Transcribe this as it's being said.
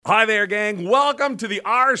Hi there, gang. Welcome to the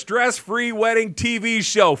Our Stress-Free Wedding TV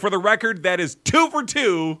show. For the record, that is 2 for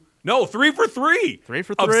 2. No, 3 for 3. 3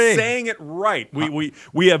 for 3. Of saying it right.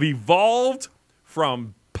 We have evolved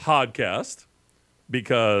from podcast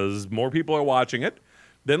because more people are watching it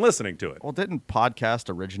than listening to it. Well, didn't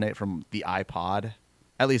podcast originate from the iPod?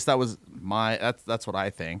 At least that was that's what I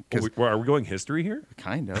think. Are we going history here?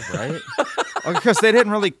 Kind of, right? Because they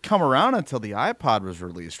didn't really come around until the iPod was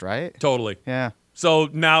released, right? Totally. Yeah. So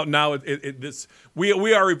now we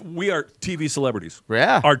are TV celebrities.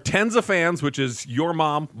 Yeah. Our tens of fans, which is your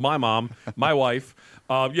mom, my wife.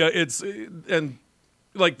 And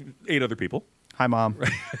like 8 other people. Hi, Mom.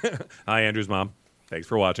 Hi, Andrew's mom. Thanks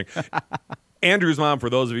for watching. Andrew's mom, for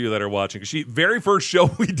those of you that are watching, very first show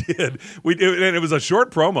we did, and it was a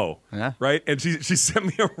short promo, right? And she sent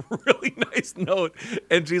me a really nice note,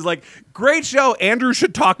 and she's like, "Great show. Andrew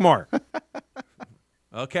should talk more."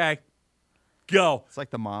 Okay. Go. It's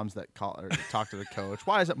like the moms that call or talk to the coach.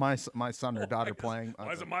 Why is it my son or daughter playing?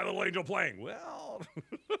 Why is it my little angel playing? Well,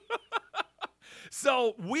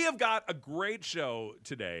 so we have got a great show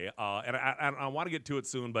today, and I want to get to it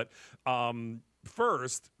soon, but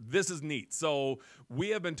first, this is neat. So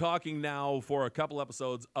we have been talking now for a couple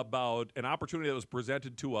episodes about an opportunity that was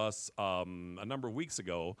presented to us a number of weeks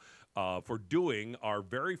ago for doing our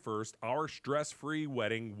very first Our Stress-Free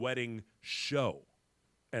Wedding show.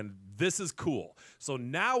 And this is cool. So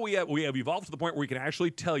now we have evolved to the point where we can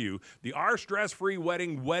actually tell you the Our Stress-Free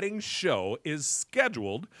Wedding show is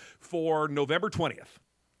scheduled for November 20th.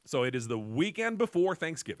 So it is the weekend before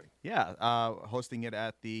Thanksgiving. Yeah, hosting it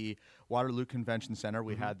at the Waterloo Convention Center.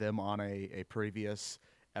 We had them on a previous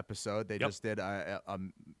episode. They just did a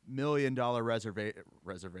 $1 million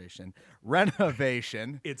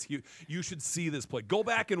renovation. It's huge. You should see this play. Go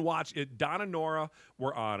back and watch it. Don and Nora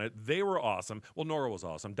were on it. They were awesome. Well, Nora was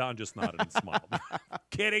awesome. Don just nodded and smiled.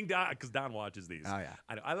 Kidding, Don, because Don watches these. Oh yeah,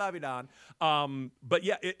 I love you, Don. But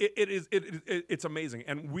yeah, it's amazing.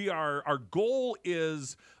 And our goal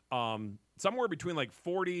is somewhere between like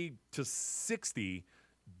 40 to 60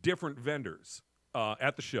 different vendors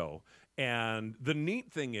at the show. And the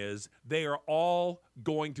neat thing is they are all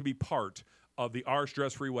going to be part of the Our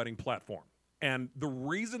Stress-Free Wedding platform. And the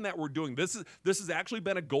reason that we're doing this has actually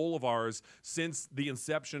been a goal of ours since the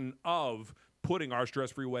inception of putting Our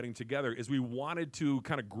Stress-Free Wedding together, is we wanted to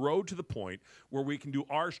kind of grow to the point where we can do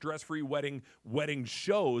Our Stress-Free Wedding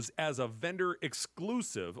shows as a vendor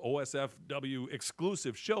exclusive, OSFW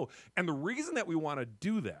exclusive show. And the reason that we want to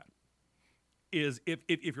do that is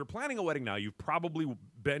if you're planning a wedding now, you've probably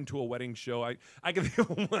been to a wedding show. I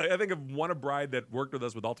think of one bride that worked with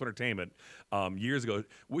us with Ultimate Entertainment years ago.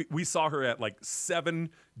 We saw her at like 7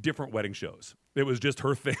 different wedding shows. It was just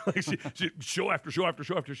her thing. Like she show after show after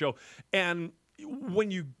show after show. And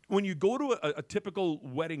when you go to a typical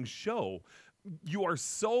wedding show, you are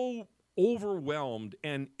so overwhelmed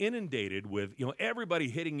and inundated with everybody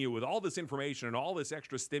hitting you with all this information and all this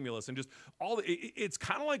extra stimulus and just it's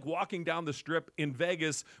kind of like walking down the strip in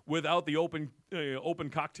Vegas without the open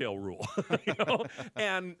cocktail rule.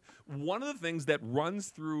 And one of the things that runs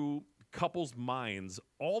through couples' minds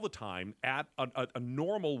all the time at a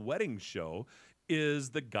normal wedding show is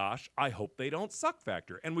the gosh, I hope they don't suck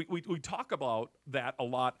factor. And we talk about that a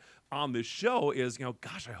lot on this show is,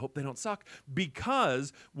 gosh, I hope they don't suck.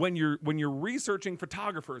 Because when you're researching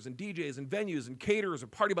photographers and DJs and venues and caterers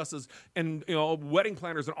and party buses and wedding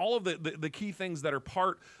planners and all of the key things that are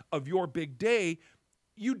part of your big day,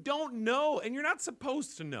 you don't know, and you're not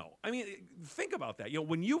supposed to know. I mean, think about that.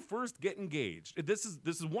 When you first get engaged, this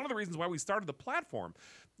is one of the reasons why we started the platform.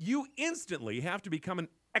 You instantly have to become an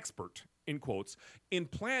expert, in quotes, in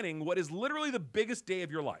planning what is literally the biggest day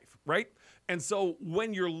of your life, right? And so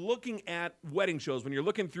when you're looking at wedding shows, when you're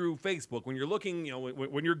looking through Facebook, when you're looking,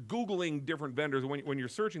 when you're Googling different vendors, when you're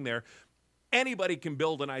searching there, anybody can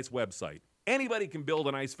build a nice website. Anybody can build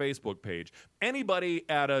a nice Facebook page. Anybody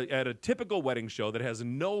at a typical wedding show that has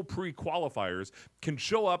no pre-qualifiers can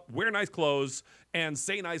show up, wear nice clothes, and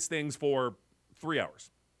say nice things for 3 hours.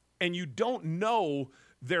 And you don't know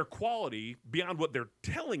their quality beyond what they're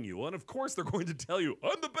telling you. And of course, they're going to tell you,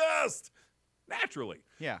 I'm the best, naturally.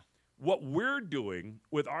 Yeah. What we're doing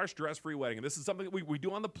with Our Stress-Free Wedding, and this is something that we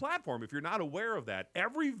do on the platform, if you're not aware of that,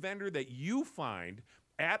 every vendor that you find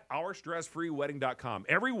at OurStressFreeWedding.com,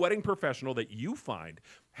 every wedding professional that you find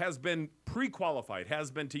has been pre-qualified,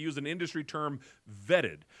 has been, to use an industry term,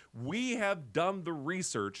 vetted. We have done the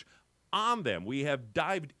research on them. We have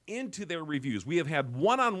dived into their reviews. We have had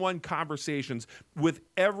one-on-one conversations with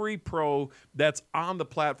every pro that's on the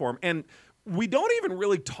platform. And we don't even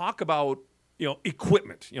really talk about,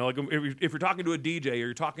 equipment. Like if you're talking to a DJ or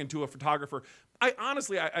you're talking to a photographer, I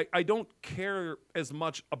honestly, I don't care as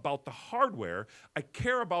much about the hardware. I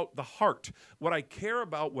care about the heart. What I care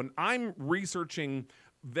about when I'm researching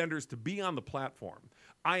vendors to be on the platform,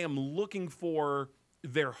 I am looking for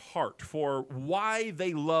their heart, for why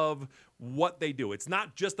they love what they do. It's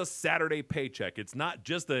not just a Saturday paycheck. It's not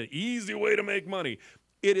just an easy way to make money.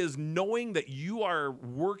 It is knowing that you are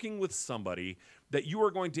working with somebody that you are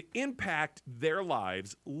going to impact their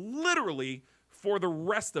lives literally for the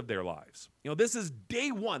rest of their lives. This is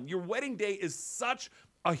day one. Your wedding day is such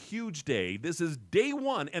a huge day. This is day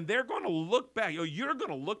one, and they're going to look back. You're going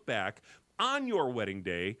to look back on your wedding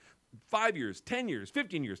day 5 years, 10 years,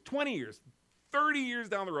 15 years, 20 years, 30 years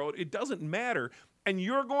down the road. It doesn't matter, and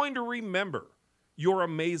you're going to remember your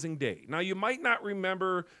amazing day. Now, you might not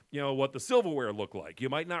remember, what the silverware looked like. You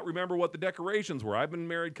might not remember what the decorations were. I've been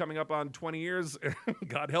married coming up on 20 years.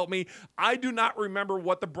 God help me. I do not remember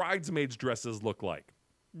what the bridesmaids' dresses look like.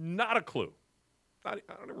 Not a clue. I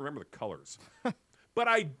don't remember the colors. But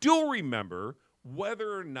I do remember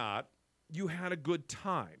whether or not you had a good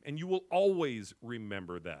time, and you will always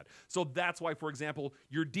remember that. So that's why, for example,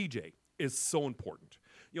 your DJ is so important.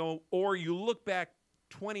 Or you look back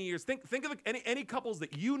 20 years. Think of any couples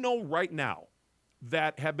that you know right now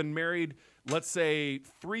that have been married, let's say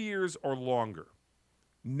 3 years or longer.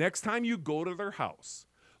 Next time you go to their house,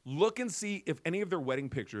 look and see if any of their wedding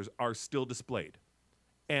pictures are still displayed.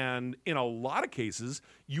 And in a lot of cases,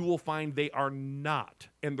 you will find they are not.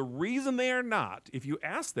 And the reason they are not, if you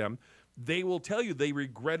ask them, they will tell you they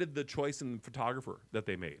regretted the choice in the photographer that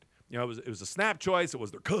they made. It was a snap choice. It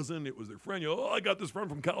was their cousin. It was their friend. I got this friend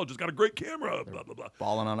from college. It's got a great camera. Blah, blah, blah.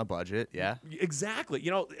 Balling on a budget, yeah. Exactly.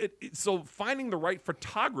 So finding the right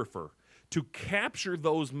photographer to capture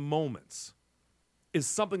those moments is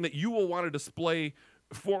something that you will want to display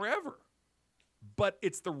forever. But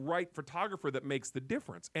it's the right photographer that makes the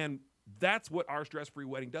difference. And that's what our stress-free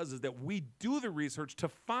wedding does, is that we do the research to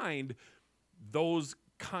find those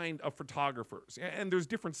kind of photographers. And there's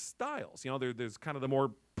different styles. There's kind of the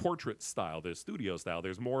more portrait style, there's studio style,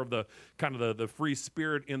 there's more of the kind of the free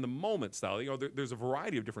spirit in the moment style. There's a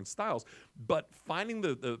variety of different styles. But finding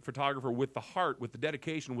the photographer with the heart, with the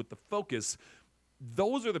dedication, with the focus,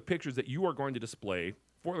 those are the pictures that you are going to display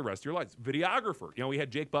for the rest of your lives. Videographer. We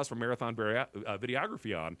had Jake Buss from Marathon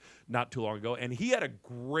Videography on not too long ago, and he had a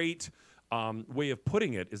great way of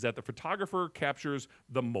putting it, is that the photographer captures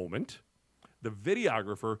the moment, the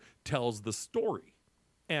videographer tells the story.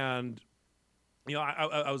 And,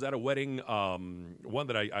 I was at a wedding, one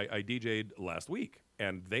that I DJ'd last week,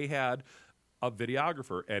 and they had a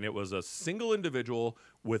videographer, and it was a single individual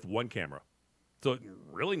with one camera. So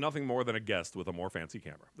really nothing more than a guest with a more fancy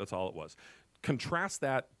camera. That's all it was. Contrast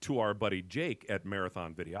that to our buddy Jake at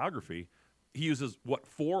Marathon Videography. He uses,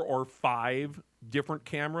 4 or 5 different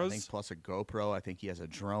cameras? I think plus a GoPro. I think he has a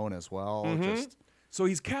drone as well. Mm-hmm. So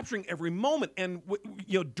he's capturing every moment. And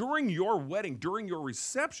during your wedding, during your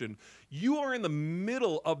reception, you are in the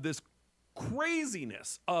middle of this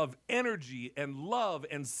craziness of energy and love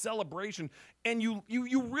and celebration. And you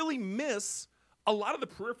really miss a lot of the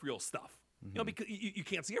peripheral stuff. Because you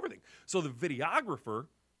can't see everything. So the videographer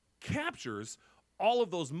captures all of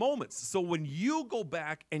those moments. So when you go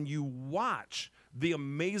back and you watch the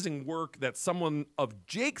amazing work that someone of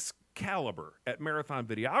Jake's caliber at Marathon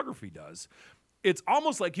Videography does, it's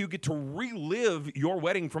almost like you get to relive your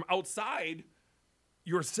wedding from outside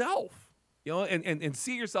yourself. And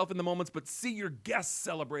see yourself in the moments, but see your guests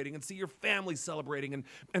celebrating and see your family celebrating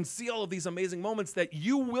and see all of these amazing moments that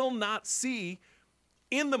you will not see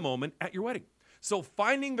in the moment at your wedding. So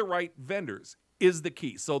finding the right vendors is the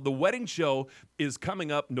key. So the wedding show is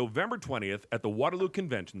coming up November 20th at the Waterloo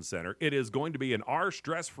Convention Center. It is going to be an Our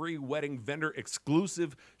Stress-Free Wedding vendor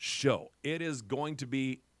exclusive show. It is going to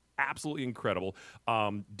be absolutely incredible.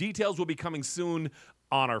 Details will be coming soon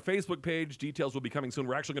on our Facebook page. Details will be coming soon.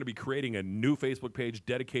 We're actually going to be creating a new Facebook page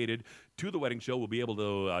dedicated to the wedding show. We'll be able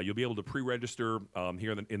to you'll be able to pre-register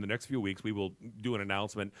here in the next few weeks. We will do an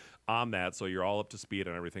announcement on that, so you're all up to speed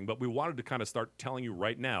and everything. But we wanted to kind of start telling you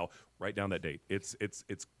right now, write down that date. It's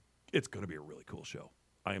going to be a really cool show.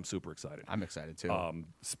 I am super excited. I'm excited too.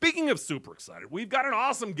 Speaking of super excited, we've got an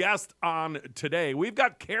awesome guest on today. We've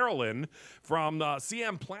got Carolyn from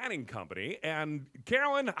CM Planning Company. And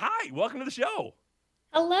Carolyn, hi, welcome to the show.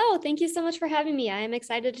 Hello. Thank you so much for having me. I am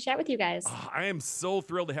excited to chat with you guys. I am so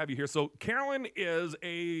thrilled to have you here. So Carolyn is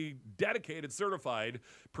a dedicated, certified,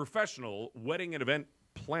 professional wedding and event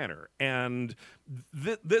planner. And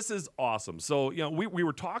this is awesome. So, we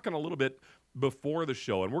were talking a little bit before the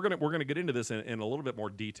show, and we're gonna get into this in a little bit more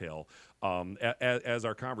detail as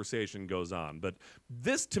our conversation goes on. But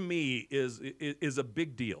this, to me, is a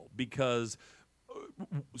big deal, because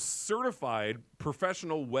certified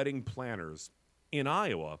professional wedding planners in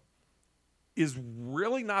Iowa is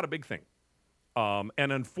really not a big thing. And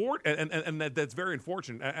that's very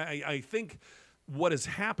unfortunate. I think what has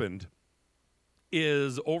happened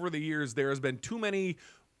is over the years there has been too many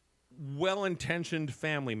well-intentioned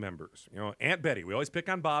family members. Aunt Betty. We always pick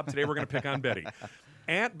on Bob. Today we're going to pick on Betty.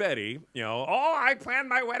 Aunt Betty, I planned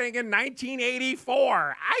my wedding in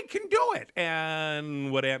 1984. I can do it.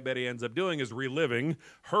 And what Aunt Betty ends up doing is reliving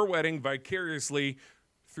her wedding vicariously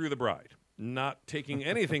through the bride, not taking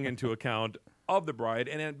anything into account of the bride,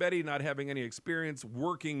 and Aunt Betty not having any experience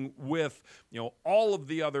working with, all of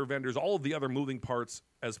the other vendors, all of the other moving parts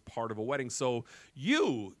as part of a wedding. So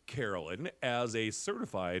you, Carolyn, as a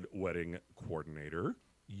certified wedding coordinator,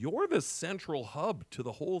 you're the central hub to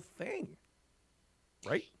the whole thing,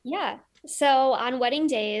 right? Yeah. So on wedding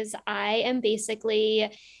days, I am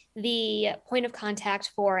basically the point of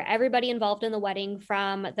contact for everybody involved in the wedding,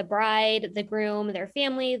 from the bride, the groom, their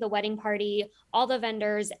family, the wedding party, all the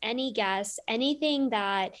vendors, any guests, anything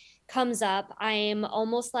that comes up. I'm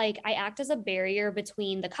almost like I act as a barrier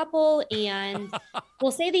between the couple and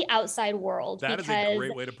we'll say the outside world. That is a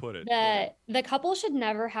great way to put it. The couple should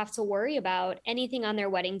never have to worry about anything on their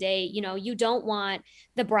wedding day. You don't want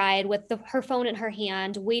the bride with her phone in her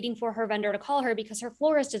hand waiting for her vendor to call her because her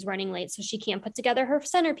florist is running late, so she can't put together her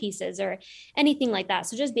centerpieces or anything like that.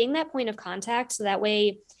 So just being that point of contact, so that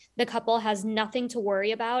way the couple has nothing to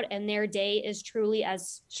worry about and their day is truly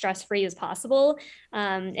as stress-free as possible.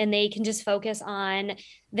 And they can just focus on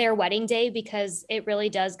their wedding day, because it really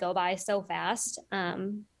does go by so fast.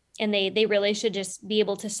 And they really should just be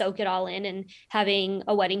able to soak it all in, and having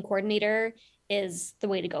a wedding coordinator is the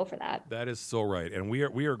way to go for that. That is so right. And we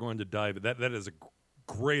are going to dive. That is a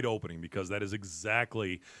great opening, because that is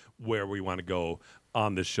exactly where we want to go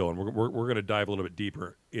on this show, and we're going to dive a little bit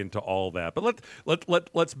deeper into all that. But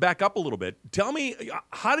let's back up a little bit. Tell me,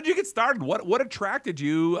 how did you get started? What attracted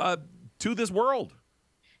you to this world?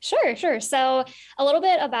 Sure. So a little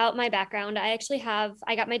bit about my background. I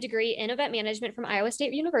got my degree in event management from Iowa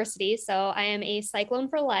State University. So I am a Cyclone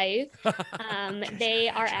for life.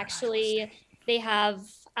 They have,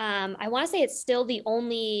 I want to say it's still the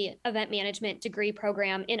only event management degree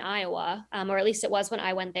program in Iowa, or at least it was when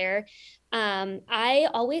I went there. I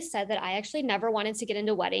always said that I actually never wanted to get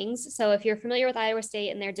into weddings. So if you're familiar with Iowa State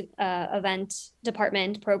and their event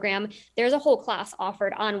department program, there's a whole class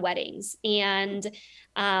offered on weddings. And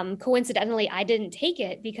coincidentally, I didn't take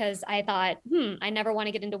it because I thought, I never want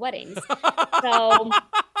to get into weddings. So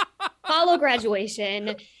follow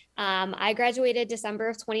graduation. I graduated December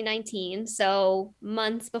of 2019, so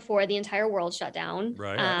months before the entire world shut down.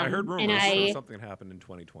 Right. I heard rumors something happened in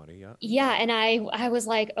 2020. Yeah. Yeah. And I was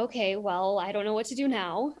like, okay, well, I don't know what to do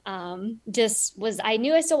now. I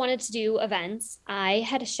knew I still wanted to do events. I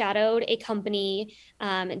had shadowed a company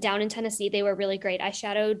down in Tennessee. They were really great. I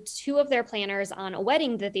shadowed 2 of their planners on a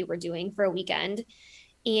wedding that they were doing for a weekend.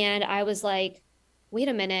 And I was like, wait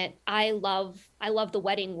a minute, I love the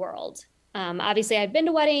wedding world. Obviously I'd been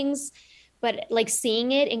to weddings, but like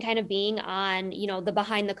seeing it and kind of being on, the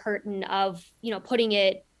behind the curtain of, putting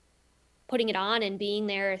it on and being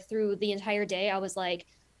there through the entire day, I was like,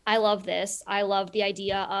 I love this. I love the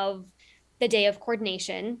idea of the day of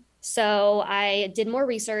coordination. So I did more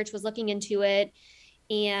research, was looking into it.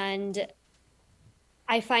 And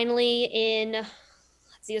I finally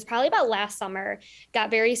it was probably about last summer, got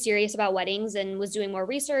very serious about weddings and was doing more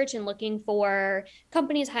research and looking for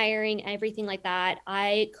companies hiring, everything like that.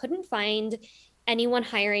 I couldn't find anyone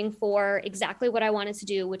hiring for exactly what I wanted to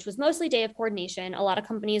do, which was mostly day of coordination. A lot of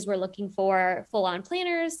companies were looking for full-on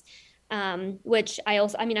planners, which I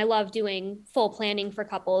love doing full planning for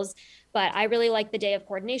couples, but I really like the day of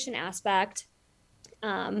coordination aspect.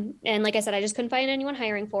 And like I said, I just couldn't find anyone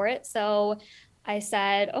hiring for it. So I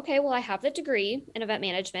said, okay, well, I have the degree in event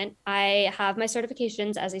management. I have my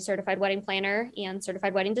certifications as a certified wedding planner and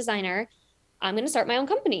certified wedding designer. I'm going to start my own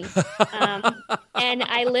company. And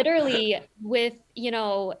I literally, with,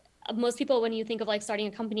 most people, when you think of like starting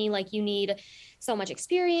a company, like you need so much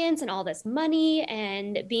experience and all this money,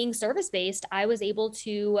 and being service-based, I was able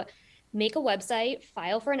to make a website,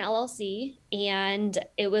 file for an LLC. And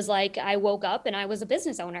it was like, I woke up and I was a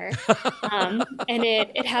business owner. And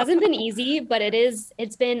it hasn't been easy, but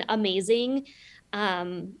it's been amazing.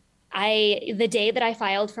 The day that I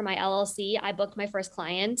filed for my LLC, I booked my first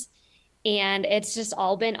client, and it's just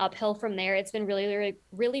all been uphill from there. It's been really, really,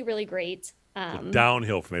 really, really great.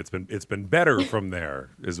 Downhill from it. It's been better from there,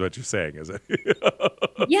 is what you're saying, is it?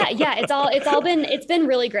 Yeah. It's been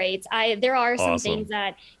really great. There are some Awesome. things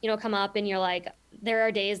that, come up and you're like, there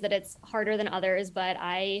are days that it's harder than others, but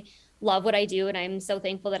I love what I do, and I'm so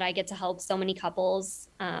thankful that I get to help so many couples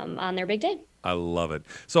on their big day. I love it.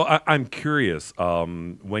 So I'm curious,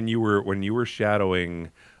 when you were shadowing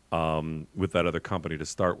with that other company to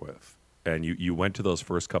start with, and you went to those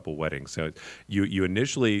first couple weddings. So you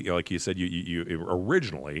initially, like you said, you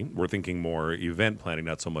originally were thinking more event planning,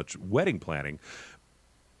 not so much wedding planning.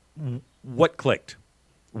 What clicked?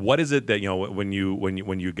 What is it that when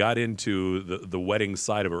you got into the wedding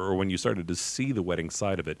side of it, or when you started to see the wedding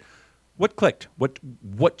side of it, what clicked?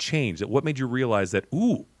 What changed? What made you realize that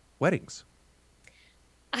weddings?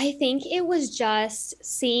 I think it was just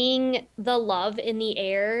seeing the love in the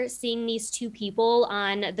air, seeing these two people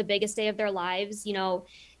on the biggest day of their lives,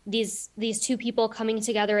 these two people coming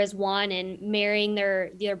together as one and marrying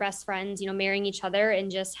their best friends, marrying each other, and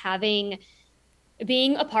just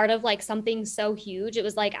being a part of like something so huge. It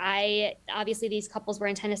was like, obviously these couples were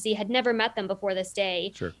in Tennessee, had never met them before this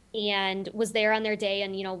day. Sure. And was there on their day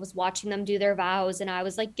and, was watching them do their vows. And I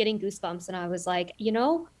was like getting goosebumps, and I was like,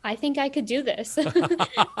 I think I could do this.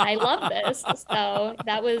 I love this. So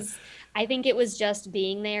I think it was just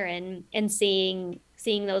being there and seeing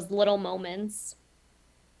those little moments.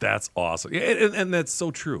 That's awesome. And that's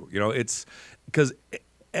so true. It's because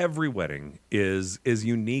every wedding is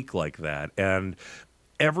unique like that, and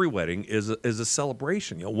every wedding is a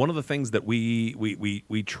celebration. One of the things that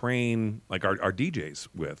we train like our DJs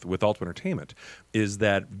with Ultimate Entertainment is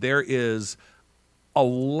that there is a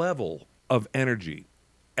level of energy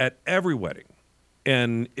at every wedding,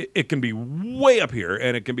 and it can be way up here,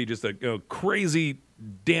 and it can be just a crazy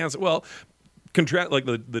dance. Well, contrast like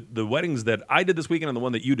the weddings that I did this weekend and the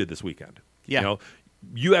one that you did this weekend. Yeah.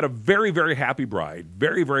 You had a very, very happy bride,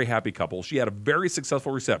 very, very happy couple. She had a very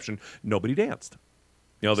successful reception. Nobody danced.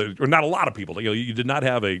 There were not a lot of people. You did not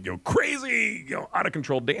have a crazy, out of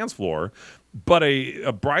control dance floor, but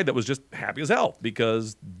a bride that was just happy as hell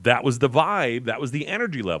because that was the vibe, that was the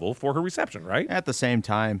energy level for her reception, right? At the same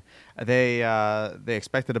time, they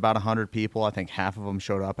expected about 100 people. I think half of them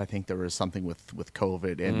showed up. I think there was something with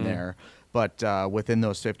COVID in there. But within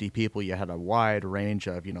those 50 people, you had a wide range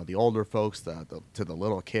of, the older folks to the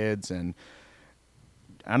little kids. And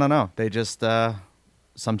I don't know. They just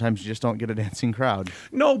sometimes you just don't get a dancing crowd.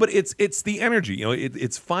 No, but it's the energy.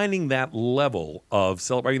 It's finding that level of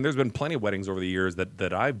celebrating. There's been plenty of weddings over the years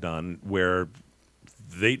that I've done where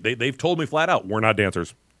they've told me flat out, we're not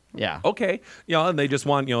dancers. Yeah. Okay. And they just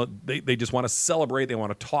want, they just want to celebrate. They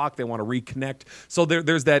want to talk. They want to reconnect. So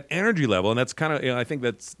there's that energy level, and that's kind of, I think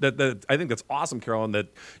that's awesome, Carolyn. That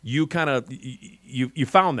you kind of you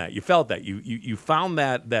found that, you felt that, you found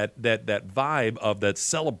that vibe of that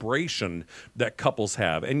celebration that couples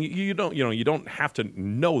have, and you don't have to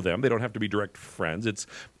know them. They don't have to be direct friends.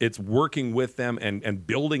 It's working with them and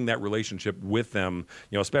building that relationship with them.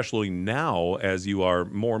 Especially now as you are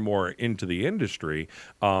more and more into the industry.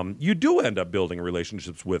 You do end up building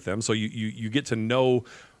relationships with them, so you get to know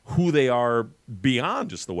who they are beyond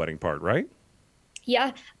just the wedding part, right?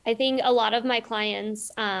 Yeah, I think a lot of my clients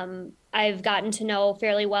I've gotten to know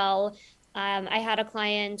fairly well. I had a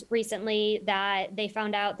client recently that they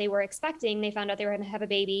found out they were going to have a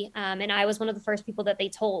baby, and I was one of the first people that they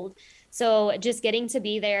told. So just getting to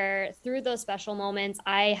be there through those special moments.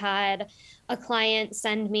 I had a client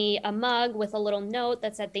send me a mug with a little note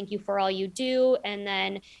that said, "Thank you for all you do." And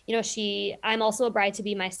then, I'm also a bride to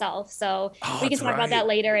be myself. So we can talk about that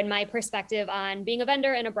later in my perspective on being a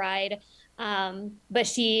vendor and a bride. But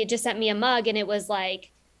she just sent me a mug, and it was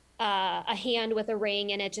like a hand with a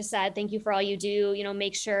ring, and it just said, "Thank you for all you do.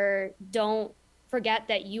 Make sure, don't forget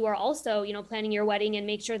that you are also, planning your wedding, and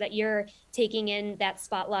make sure that you're taking in that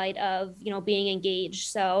spotlight of, being engaged."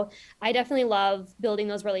 So I definitely love building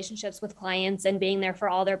those relationships with clients and being there for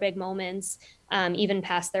all their big moments, even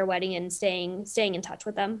past their wedding, and staying in touch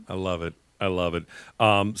with them. I love it.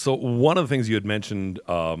 So one of the things you had mentioned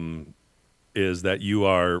is that you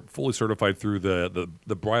are fully certified through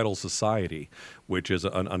the Bridal Society, which is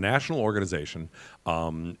a national organization.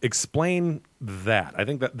 Explain that. I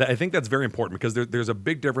think that's very important, because there's a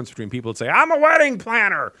big difference between people that say, "I'm a wedding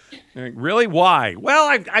planner." Like, really? Why?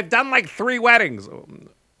 Well, I've done like 3 weddings.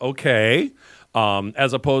 Okay.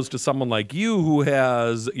 As opposed to someone like you who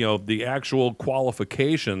has the actual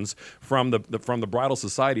qualifications from the Bridal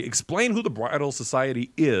Society. Explain who the Bridal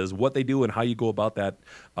Society is, what they do, and how you go about that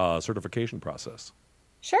certification process.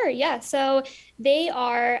 Sure. Yeah. So they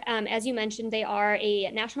are, as you mentioned, they are a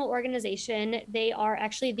national organization. They are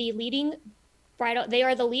actually the leading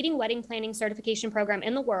wedding planning certification program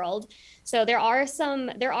in the world. So there are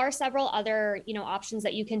several other, options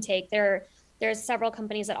that you can take. There's several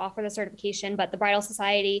companies that offer the certification, but the Bridal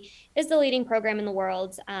Society is the leading program in the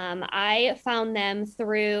world. I found them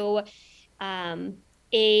through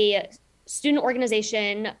a student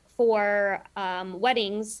organization for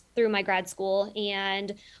weddings through my grad school,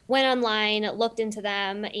 and went online, looked into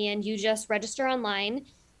them, and you just register online.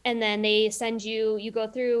 And then they send you go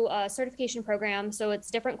through a certification program. So it's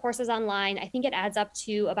different courses online. I think it adds up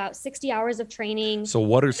to about 60 hours of training. So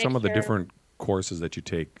what are some of the different courses that you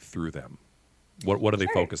take through them? What do they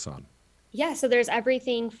focus on? Yeah, so there's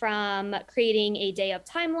everything from creating a day of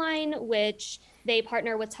timeline, which they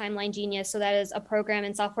partner with Timeline Genius. So that is a program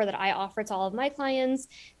and software that I offer to all of my clients.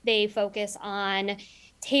 They focus on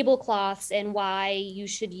tablecloths and why you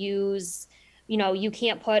should use, you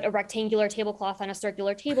can't put a rectangular tablecloth on a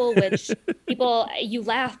circular table, which you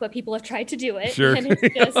laugh, but people have tried to do it. Sure. And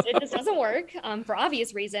it just doesn't work for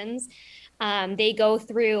obvious reasons. They go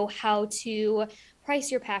through how to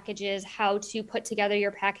price your packages, how to put together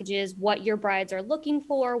your packages, what your brides are looking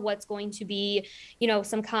for, what's going to be,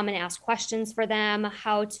 some common asked questions for them,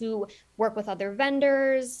 how to work with other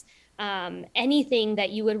vendors, anything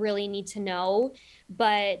that you would really need to know.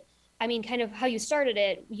 But I mean, kind of how you started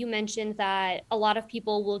it, you mentioned that a lot of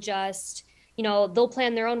people will just, they'll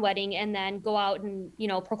plan their own wedding and then go out and,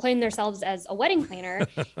 proclaim themselves as a wedding planner.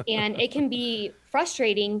 And it can be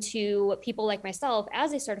frustrating to people like myself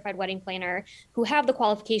as a certified wedding planner who have the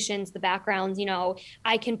qualifications, the backgrounds,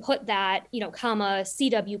 I can put that, comma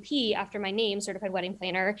CWP after my name, certified wedding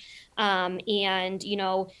planner. And,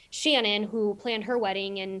 Shannon, who planned her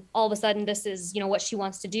wedding, and all of a sudden this is, what she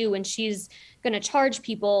wants to do. And she's going to charge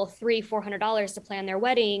people $300-$400 to plan their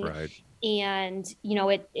wedding. Right. And,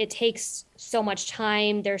 it takes so much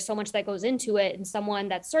time. There's so much that goes into it. And someone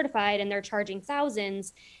that's certified and they're charging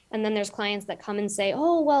thousands. And then there's clients that come and say,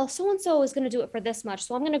 oh, well, so-and-so is going to do it for this much,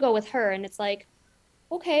 so I'm going to go with her. And it's like,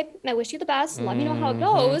 okay, I wish you the best. Let me know how it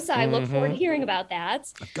goes. I look forward to hearing about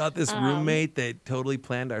that. I've got this roommate that totally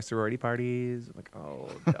planned our sorority parties. I'm like, oh,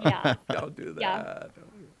 don't do that. Yeah.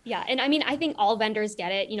 Yeah. And I mean, I think all vendors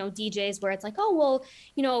get it, DJs where it's like, oh,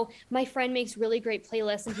 well, my friend makes really great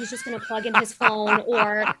playlists and he's just going to plug in his phone,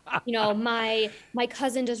 or, my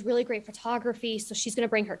cousin does really great photography, so she's going to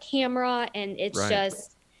bring her camera. And it's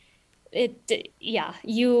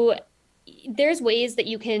there's ways that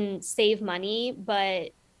you can save money,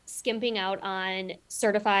 but skimping out on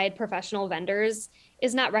certified professional vendors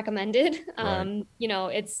is not recommended. Right.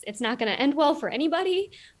 It's not going to end well for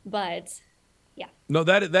anybody, but yeah. No,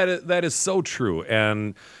 that is so true.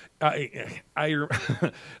 And I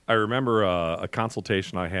remember a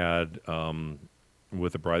consultation I had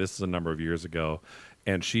with a bride. This is a number of years ago,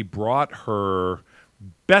 and she brought her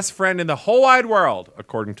best friend in the whole wide world,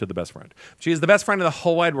 according to the best friend. She is the best friend in the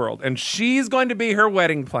whole wide world, and she's going to be her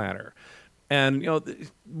wedding planner. And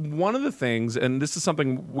one of the things, and this is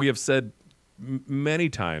something we have said many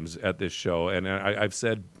times at this show, and I've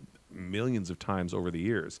said millions of times over the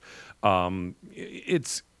years.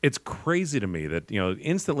 It's crazy to me that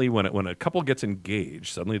instantly when a couple gets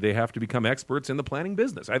engaged, suddenly they have to become experts in the planning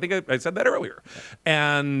business. I think I said that earlier,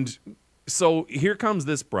 and so here comes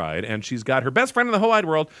this bride, and she's got her best friend in the whole wide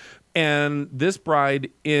world, and this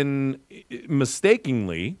bride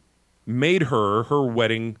mistakenly made her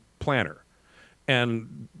wedding planner,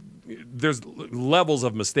 and there's levels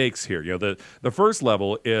of mistakes here. The first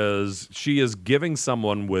level is she is giving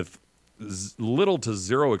someone with little to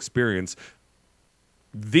zero experience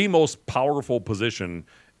the most powerful position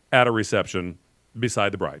at a reception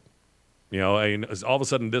beside the bride. All of a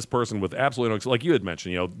sudden, this person with absolutely no, like you had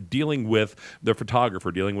mentioned, dealing with the photographer,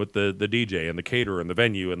 dealing with the DJ and the caterer and the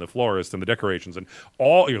venue and the florist and the decorations and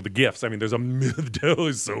all, the gifts. I mean,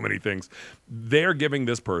 there's so many things. They're giving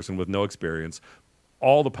this person with no experience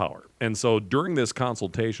all the power. And so during this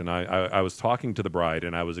consultation, I was talking to the bride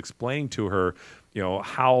and I was explaining to her,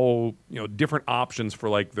 how, different options for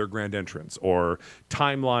like their grand entrance or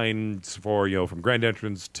timelines for, from grand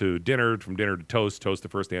entrance to dinner, from dinner to toast to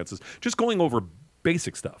first dances, just going over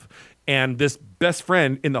basic stuff. And this best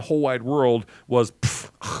friend in the whole wide world was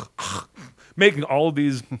making all of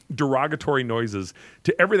these derogatory noises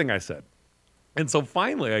to everything I said. And so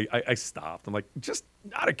finally I stopped. I'm like, just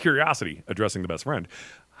out of curiosity, addressing the best friend,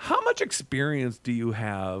 how much experience do you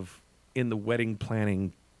have in the wedding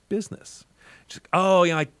planning business? She's like,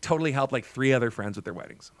 I totally helped like 3 other friends with their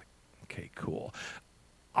weddings. I'm like, okay, cool.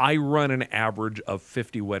 I run an average of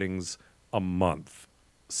 50 weddings a month.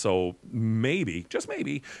 So maybe, just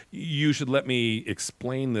maybe, you should let me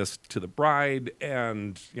explain this to the bride,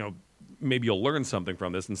 and, maybe you'll learn something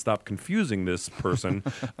from this and stop confusing this person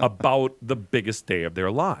about the biggest day of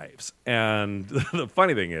their lives. And the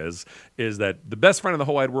funny thing is that the best friend in the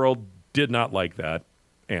whole wide world did not like that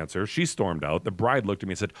answer. She stormed out. The bride looked at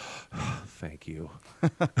me and said, "Thank you."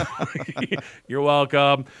 You're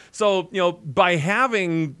welcome. So, by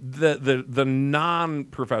having the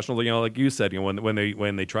non-professional, like you said,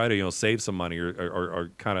 when they try to, save some money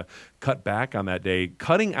or kind of cut back on that day,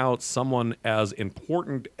 cutting out someone as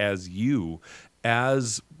important as you,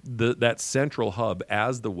 as that central hub,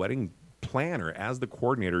 as the wedding planner, as the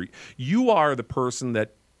coordinator, you are the person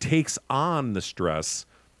that takes on the stress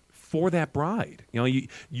for that bride.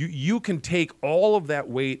 You can take all of that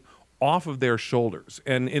weight off of their shoulders.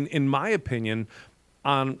 And in my opinion,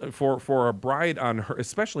 for a bride, on her,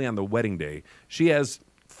 especially on the wedding day, she has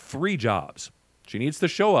 3 jobs. She needs to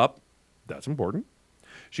show up. That's important.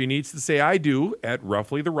 She needs to say "I do" at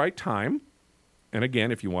roughly the right time. And again,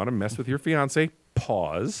 if you want to mess with your fiance,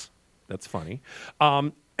 pause. That's funny.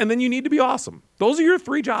 And then you need to be awesome. Those are your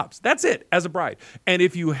 3 jobs. That's it as a bride. And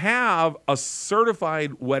if you have a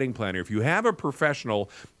certified wedding planner, if you have a professional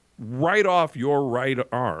right off your right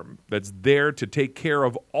arm that's there to take care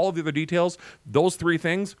of all the other details, those 3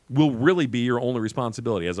 things will really be your only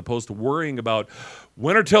responsibility, as opposed to worrying about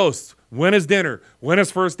when are toasts, when is dinner, when is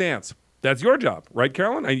first dance. That's your job, right,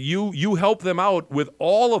 Carolyn? And you help them out with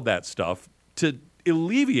all of that stuff to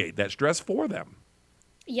alleviate that stress for them.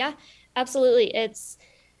 Yeah, absolutely. It's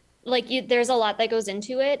like there's a lot that goes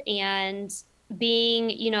into it, and being,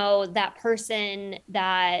 that person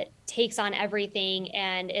that takes on everything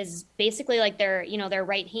and is basically like their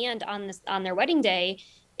right hand on their wedding day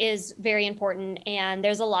is very important. And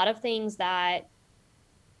there's a lot of things that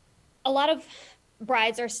a lot of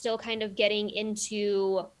brides are still kind of getting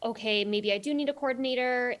into. Okay, maybe I do need a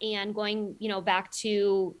coordinator, and going, back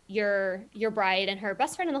to your bride and her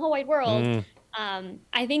best friend in the whole wide world.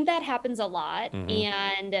 I think that happens a lot.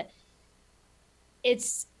 And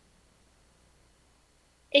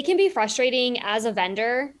it can be frustrating as a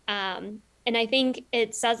vendor. And I think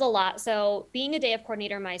it says a lot. So being a day of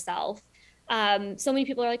coordinator myself, so many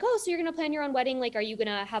people are like, "Oh, so you're going to plan your own wedding? Like, are you going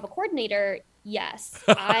to have a coordinator?" Yes.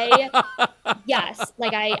 Yes.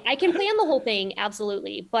 Like I can plan the whole thing.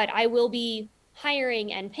 Absolutely. But I will be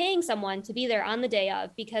hiring and paying someone to be there on the day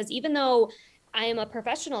of, because even though I am a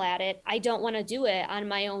professional at it, I don't want to do it on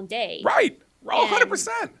my own day. Right.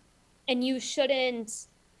 100%. And you shouldn't,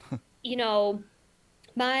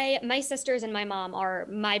 my sisters and my mom are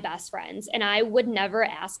my best friends, and I would never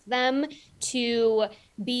ask them to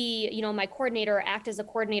be, my coordinator, or act as a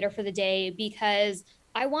coordinator for the day, because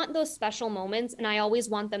I want those special moments and I always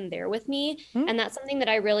want them there with me. And that's something that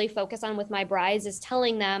I really focus on with my brides, is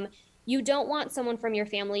telling them, you don't want someone from your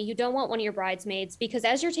family, you don't want one of your bridesmaids, because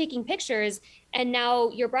as you're taking pictures and now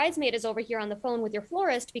your bridesmaid is over here on the phone with your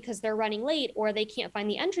florist because they're running late or they can't find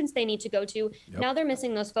the entrance they need to go to, now they're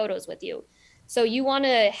missing those photos with you. So you want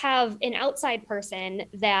to have an outside person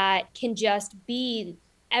that can just be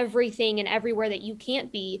everything and everywhere that you can't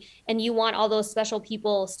be, and you want all those special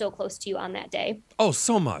people still close to you on that day. Oh,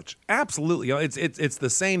 so much. Absolutely. It's the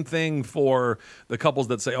same thing for the couples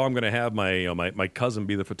that say, "Oh, I'm going to have my cousin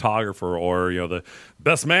be the photographer," or the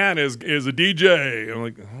best man is a DJ. I'm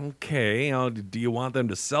like, okay, do you want them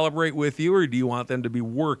to celebrate with you, or do you want them to be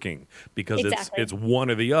working? Because Exactly. it's one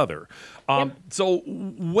or the other. So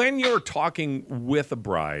when you're talking with a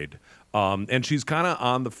bride, and she's kind of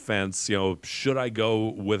on the fence, should I go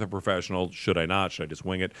with a professional? Should I not? Should I just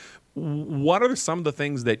wing it? What are some of the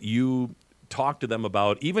things that you talk to them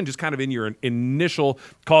about, even just kind of in your initial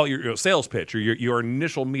call, your sales pitch, or your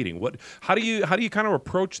initial meeting? How do you kind of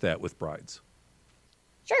approach that with brides?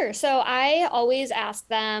 Sure. So I always ask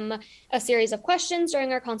them a series of questions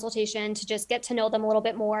during our consultation to just get to know them a little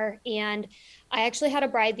bit more. And I actually had a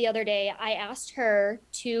bride the other day. I asked her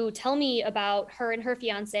to tell me about her and her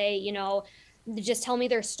fiance, just tell me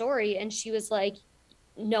their story. And she was like,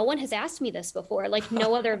 "No one has asked me this before. Like,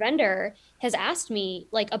 no other vendor has asked me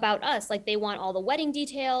like about us. Like, they want all the wedding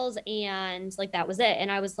details, and like that was it." And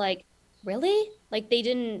I was like, "Really? Like, they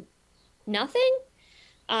didn't, nothing?"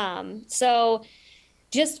 So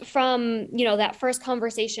just from, that first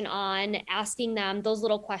conversation on, asking them those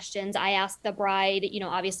little questions, I asked the bride,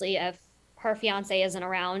 obviously, if her fiance isn't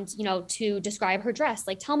around, to describe her dress,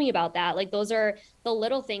 like, tell me about that. Like, those are the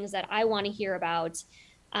little things that I want to hear about.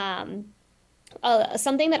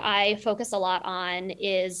 Something that I focus a lot on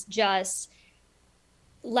is just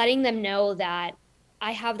letting them know that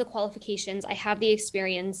I have the qualifications, I have the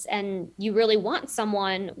experience, and you really want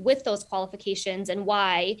someone with those qualifications, and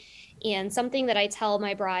why. And something that I tell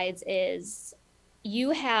my brides is, you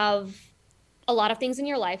have a lot of things in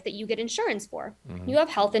your life that you get insurance for. You have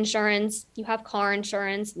health insurance, you have car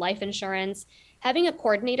insurance, life insurance. Having a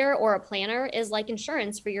coordinator or a planner is like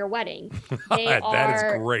insurance for your wedding. That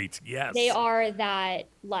is great. Yes. They are that,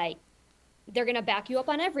 like, they're going to back you up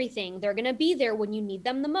on everything. They're going to be there when you need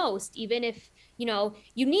them the most, even if,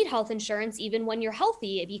 you need health insurance, even when you're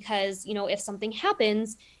healthy, because, if something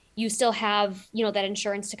happens, you still have, that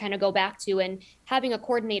insurance to kind of go back to. And having a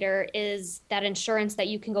coordinator is that insurance that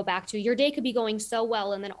you can go back to. Your day could be going so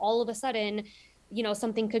well, and then all of a sudden,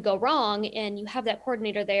 something could go wrong, and you have that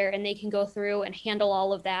coordinator there, and they can go through and handle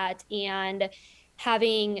all of that. And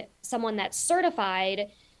having someone that's certified,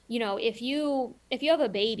 if you have a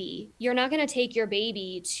baby, you're not going to take your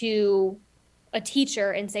baby to a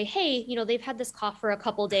teacher and say, hey, they've had this cough for a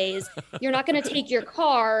couple days. You're not going to take your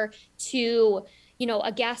car to,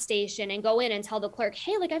 a gas station and go in and tell the clerk,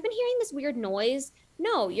 hey, like, I've been hearing this weird noise.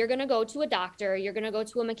 No, you're going to go to a doctor. You're going to go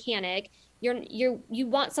to a mechanic. You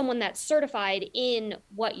want someone that's certified in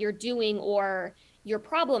what you're doing or your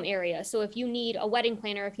problem area. So if you need a wedding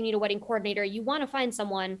planner, if you need a wedding coordinator, you want to find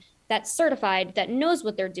someone that's certified, that knows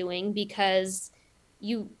what they're doing, because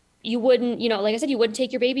you wouldn't, like I said, you wouldn't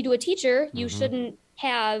take your baby to a teacher. You shouldn't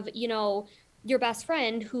have, your best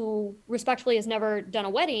friend who respectfully has never done a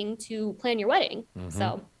wedding to plan your wedding.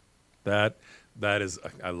 So that is,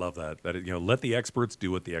 I love that. That is, let the experts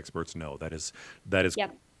do what the experts know. That is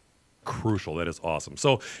yep. crucial. That is awesome.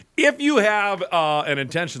 So if you have an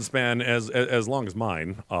attention span as long as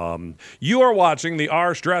mine, you are watching the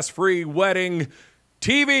Our Stress-Free Wedding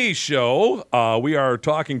TV show. We are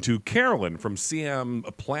talking to Carolyn from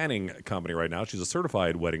CM Planning Company right now. She's a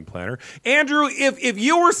certified wedding planner. Andrew, if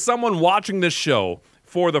you were someone watching this show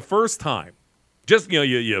for the first time, just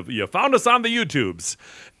you found us on the YouTubes,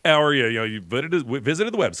 or you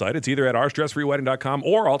visited the website. It's either at ourstressfreewedding.com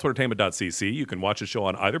or altoentertainment.cc. You can watch the show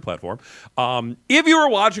on either platform. If you were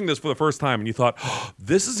watching this for the first time and you thought,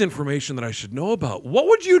 this is information that I should know about, what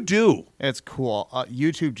would you do? It's cool.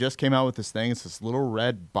 YouTube just came out with this thing. It's this little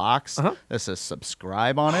red box that says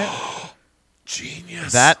subscribe on it.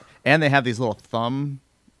 Genius. And they have these little thumb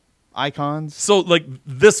icons. So, like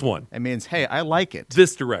this one. It means, hey, I like it.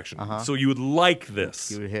 This direction. So you would like this.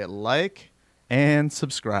 You would hit like and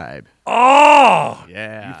subscribe. Oh!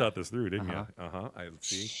 Yeah. You thought this through, didn't you? I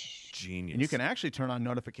see. Genius. And you can actually turn on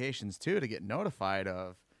notifications, too, to get notified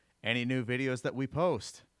of any new videos that we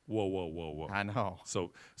post. Whoa. I know.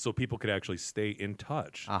 So people could actually stay in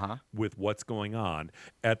touch with what's going on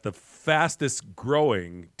at the fastest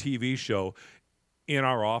growing TV show in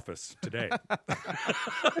our office today.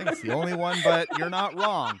 I think it's the only one, but you're not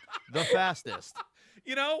wrong. The fastest.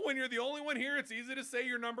 When you're the only one here, it's easy to say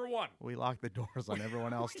you're number one. We lock the doors on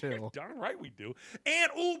everyone else too. Darn right we do. And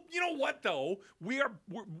you know what though? We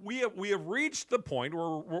have reached the point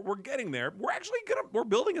where we're getting there. We're actually we're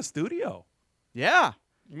building a studio. Yeah.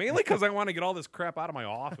 Mainly because I want to get all this crap out of my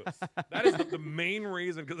office. That is the main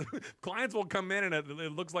reason, because clients will come in and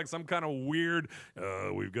it looks like some kind of weird,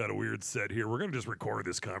 we've got a weird set here. We're going to just record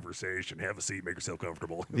this conversation. Have a seat. Make yourself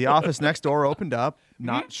comfortable. The office next door opened up.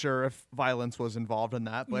 Not sure if violence was involved in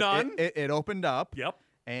that, but None. It opened up. Yep.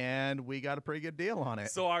 And we got a pretty good deal on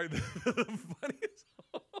it. So the funniest,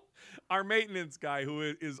 our maintenance guy, who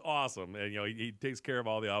is awesome, and he takes care of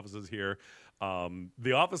all the offices here.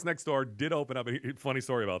 The office next door did open up. Funny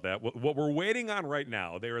story about that. What we're waiting on right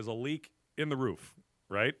now, there is a leak in the roof,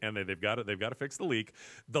 right? And they've got to fix the leak.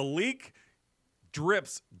 The leak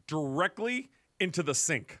drips directly into the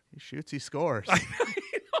sink. He shoots, he scores.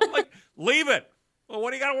 I'm like, leave it. Well,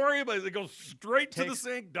 what do you got to worry about? It goes straight to the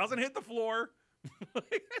sink, doesn't hit the floor.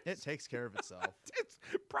 It takes care of itself. It's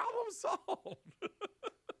problem solved.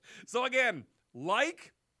 So again,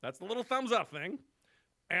 that's the little thumbs up thing.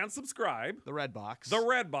 And subscribe. The red box.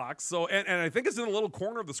 So, and I think it's in the little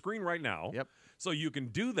corner of the screen right now. Yep. So you can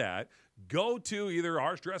do that. Go to either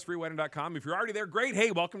ourstressfreewedding.com. If you're already there, great. Hey,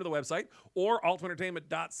 welcome to the website. Or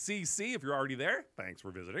altoentertainment.cc. If you're already there, thanks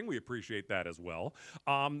for visiting. We appreciate that as well.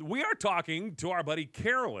 We are talking to our buddy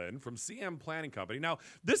Carolyn from CM Planning Company. Now,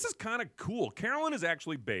 this is kind of cool. Carolyn is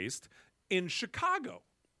actually based in Chicago.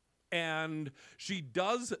 And she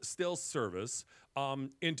does still service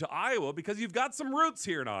into Iowa, because you've got some roots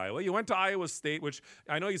here in Iowa. You went to Iowa State, which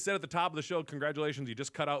I know you said at the top of the show, congratulations, you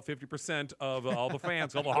just cut out 50% of all the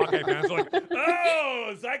fans. All the Hawkeye fans are like,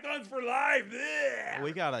 oh, Cyclones for life. Bleh.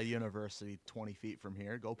 We got a university 20 feet from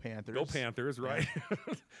here. Go Panthers. Go Panthers, right?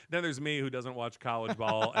 Then there's me, who doesn't watch college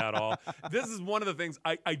ball at all. This is one of the things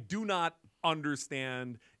I do not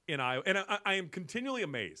understand in Iowa, and I am continually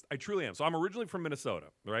amazed. I truly am. So I'm originally from Minnesota,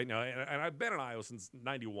 right now, and I've been in Iowa since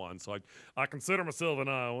 '91. So I consider myself an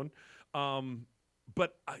Iowan.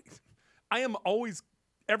 But I am always,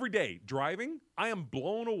 every day driving, I am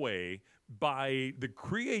blown away by the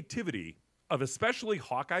creativity of especially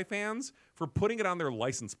Hawkeye fans for putting it on their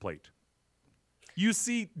license plate. You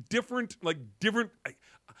see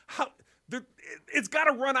how it's got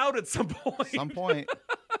to run out at some point.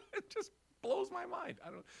 It just blows my mind.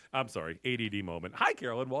 I'm sorry, ADD moment. Hi,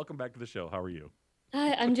 Carolyn. Welcome back to the show. How are you?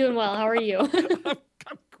 Hi, I'm doing well. How are you?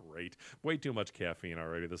 I'm great. Way too much caffeine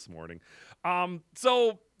already this morning.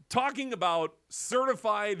 So talking about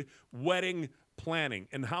certified wedding planning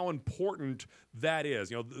and how important that is.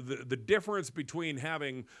 The difference between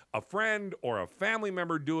having a friend or a family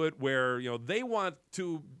member do it where,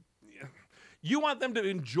 you want them to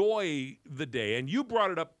enjoy the day. And you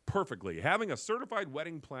brought it up perfectly. Having a certified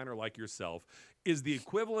wedding planner like yourself is the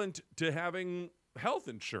equivalent to having health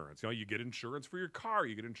insurance. You get insurance for your car,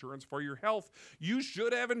 you get insurance for your health. You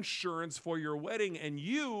should have insurance for your wedding, and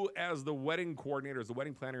you, as the wedding coordinator, as the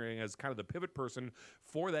wedding planner, and as kind of the pivot person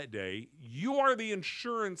for that day, you are the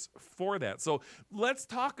insurance for that. So let's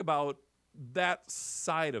talk about that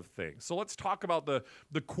side of things. So let's talk about the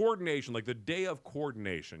coordination, like the day of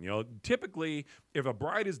coordination. Typically, if a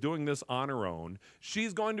bride is doing this on her own,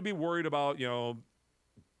 she's going to be worried about,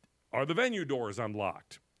 are the venue doors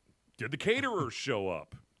unlocked? Did the caterers show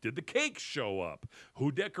up? Did the cake show up?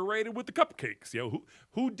 Who decorated with the cupcakes?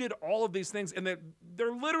 Who did all of these things? And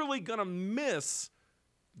they're literally gonna miss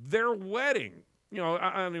their wedding.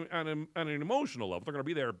 On an emotional level, they're gonna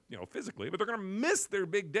be there, physically, but they're gonna miss their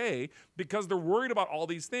big day because they're worried about all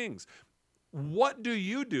these things. What do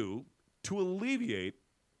you do to alleviate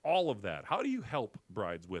all of that? How do you help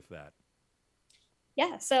brides with that?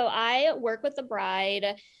 Yeah, so I work with the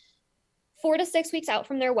bride 4 to 6 weeks out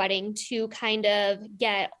from their wedding to kind of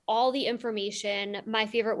get all the information. My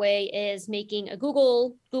favorite way is making a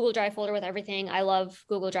Google Drive folder with everything. I love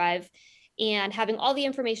Google Drive, and having all the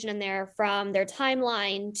information in there, from their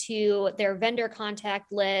timeline to their vendor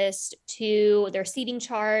contact list to their seating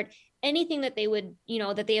chart, anything that they would,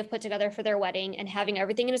 that they have put together for their wedding, and having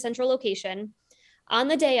everything in a central location. On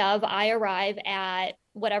the day of, I arrive at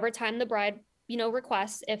whatever time the bride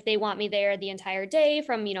requests, if they want me there the entire day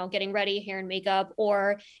from, getting ready, hair and makeup,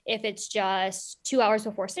 or if it's just 2 hours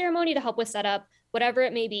before ceremony to help with setup, whatever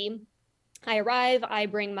it may be. I arrive, I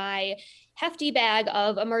bring my hefty bag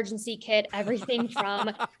of emergency kit, everything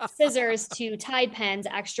from scissors to Tide pens,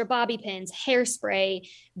 extra bobby pins, hairspray,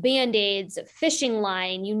 Band-Aids, fishing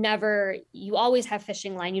line. You always have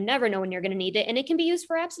fishing line. You never know when you're going to need it. And it can be used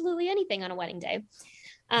for absolutely anything on a wedding day.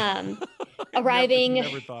 Arriving,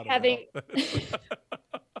 never thought of having,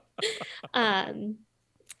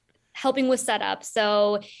 helping with setup.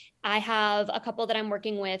 So I have a couple that I'm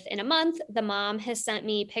working with in a month. The mom has sent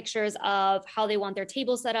me pictures of how they want their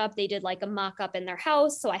table set up. They did like a mock-up in their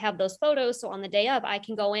house. So I have those photos. So on the day of, I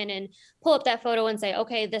can go in and pull up that photo and say,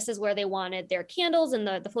 okay, this is where they wanted their candles and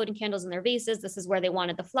the floating candles in their vases. This is where they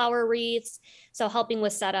wanted the flower wreaths. So helping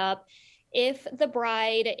with setup. If the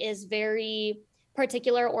bride is very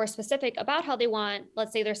particular or specific about how they want,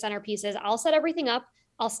 let's say, their centerpieces, I'll set everything up.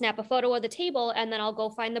 I'll snap a photo of the table, and then I'll go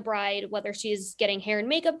find the bride, whether she's getting hair and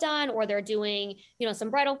makeup done or they're doing, some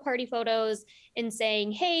bridal party photos, and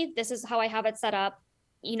saying, hey, this is how I have it set up,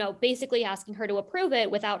 basically asking her to approve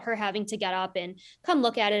it without her having to get up and come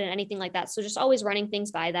look at it and anything like that. So just always running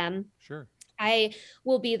things by them. Sure. I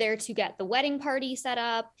will be there to get the wedding party set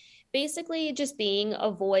up, basically just being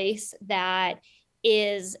a voice that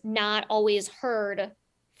is not always heard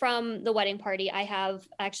from the wedding party. I have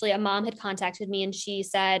actually, a mom had contacted me and she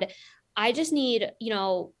said, I just need,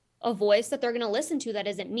 a voice that they're going to listen to that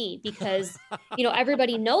isn't me, because,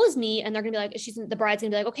 everybody knows me, and they're going to be like, the bride's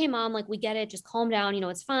going to be like, okay, mom, like, we get it. Just calm down.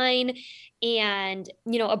 It's fine. And,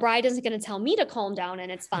 a bride isn't going to tell me to calm down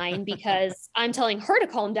and it's fine, because I'm telling her to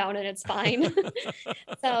calm down and it's fine.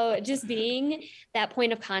 So just being that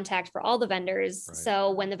point of contact for all the vendors. Right.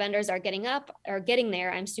 So when the vendors are getting up or getting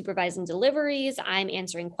there, I'm supervising deliveries. I'm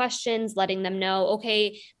answering questions, letting them know,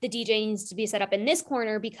 okay, the DJ needs to be set up in this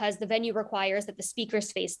corner because the venue requires that the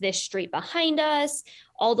speakers face this street behind us,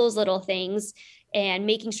 all those little things, and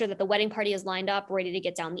making sure that the wedding party is lined up, ready to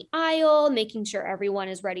get down the aisle, making sure everyone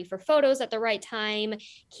is ready for photos at the right time,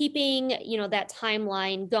 keeping, that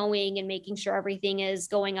timeline going and making sure everything is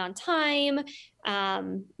going on time.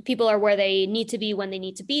 People are where they need to be when they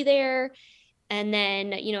need to be there. And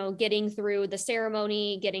then, getting through the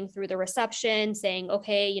ceremony, getting through the reception, saying,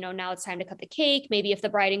 okay, now it's time to cut the cake. Maybe if the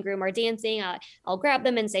bride and groom are dancing, I'll grab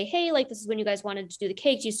them and say, hey, like, this is when you guys wanted to do the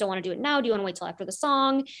cake. Do you still want to do it now? Do you want to wait till after the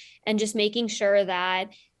song? And just making sure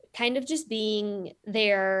that kind of just being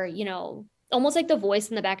there, almost like the voice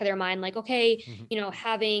in the back of their mind, like, okay,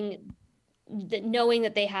 having knowing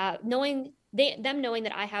that knowing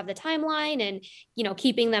that I have the timeline and,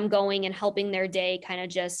 keeping them going and helping their day kind of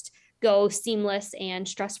just go seamless and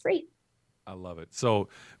stress-free. I love it. So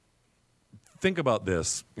think about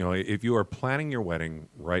this. If you are planning your wedding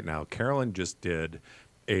right now, Carolyn just did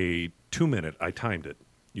a 2-minute, I timed it.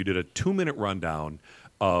 You did a 2-minute rundown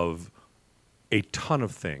of a ton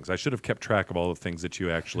of things. I should have kept track of all the things that you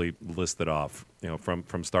actually listed off,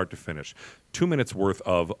 from start to finish. 2 minutes worth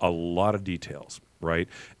of a lot of details, right?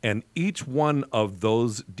 And each one of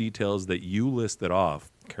those details that you listed off,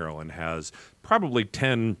 Carolyn, has probably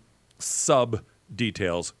 10 sub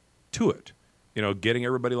details to it. Getting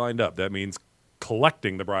everybody lined up. That means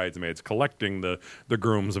collecting the bridesmaids, collecting the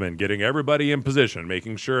groomsmen, getting everybody in position,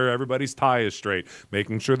 making sure everybody's tie is straight,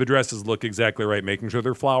 making sure the dresses look exactly right, making sure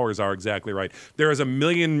their flowers are exactly right. There is a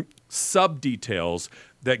million sub details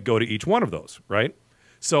that go to each one of those, right?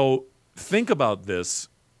 So think about this,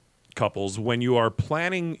 couples, when you are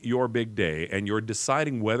planning your big day and you're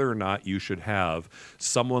deciding whether or not you should have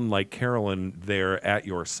someone like Carolyn there at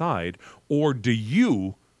your side, or do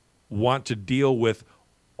you want to deal with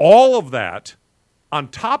all of that on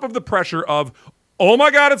top of the pressure of, oh my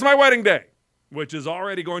God, it's my wedding day, which is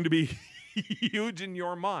already going to be huge in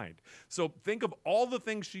your mind. So think of all the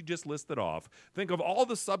things she just listed off. Think of all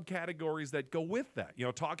the subcategories that go with that.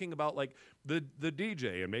 Talking about like the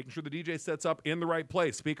DJ and making sure the DJ sets up in the right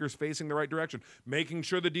place, speakers facing the right direction, making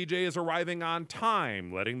sure the DJ is arriving on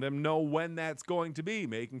time, letting them know when that's going to be,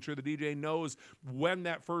 making sure the DJ knows when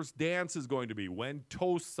that first dance is going to be, when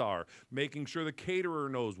toasts are, making sure the caterer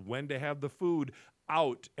knows when to have the food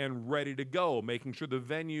out and ready to go, making sure the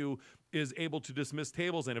venue is able to dismiss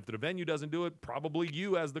tables, and if the venue doesn't do it, probably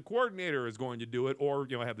you as the coordinator is going to do it, or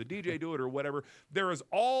have the DJ do it, or whatever. There is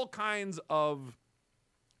all kinds of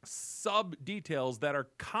sub details that are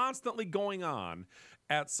constantly going on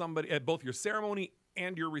at both your ceremony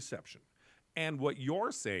and your reception. And what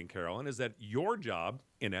you're saying, Carolyn, is that your job,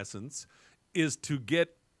 in essence, is to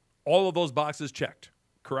get all of those boxes checked,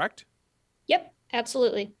 correct? Yep,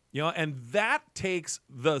 absolutely. And that takes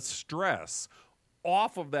the stress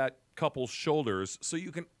off of that couple's shoulders so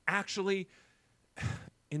you can actually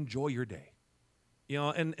enjoy your day.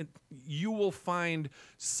 And you will find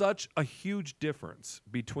such a huge difference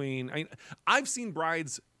between, I've seen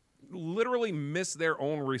brides literally miss their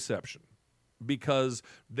own reception because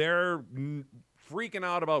they're freaking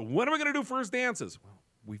out about, when are we going to do first dances? Well,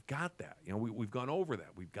 we've got that. We've gone over that.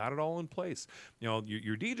 We've got it all in place. Your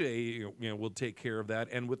DJ, will take care of that.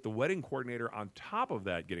 And with the wedding coordinator on top of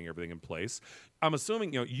that, getting everything in place, I'm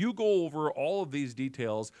assuming, you go over all of these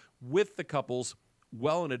details with the couples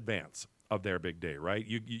well in advance of their big day, right?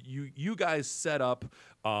 You guys set up,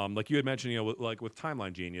 like you had mentioned, like with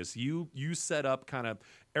Timeline Genius, you set up kind of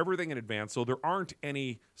everything in advance, so there aren't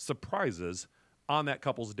any surprises on that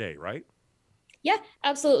couple's day, right? Yeah,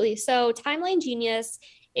 absolutely. So Timeline Genius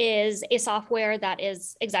is a software that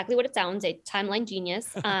is exactly what it sounds, a timeline genius.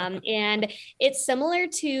 And it's similar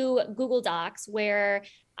to Google Docs, where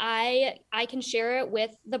I can share it with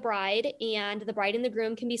the bride, and the bride and the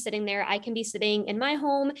groom can be sitting there. I can be sitting in my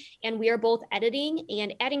home, and we are both editing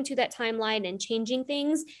and adding to that timeline and changing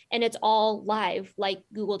things. And it's all live like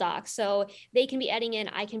Google Docs. So they can be adding in,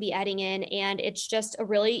 I can be adding in, and it's just a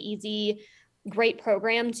really easy, great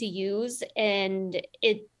program to use. And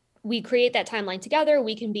we create that timeline together.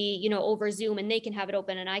 We can be, over Zoom, and they can have it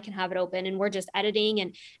open and I can have it open, and we're just editing,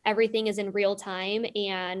 and everything is in real time.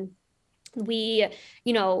 And we,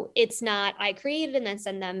 it's not I created and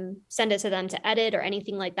then send it to them to edit or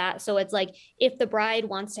anything like that. So it's like, if the bride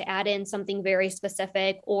wants to add in something very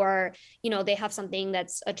specific, or, they have something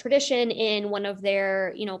that's a tradition in one of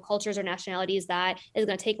their, cultures or nationalities that is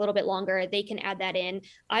going to take a little bit longer, they can add that in.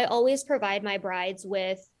 I always provide my brides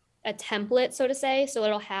with a template, so to say. So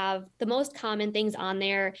it'll have the most common things on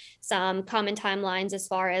there, some common timelines as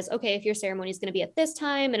far as, okay, if your ceremony is going to be at this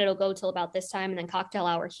time, and it'll go till about this time, and then cocktail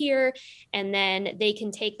hour here. And then they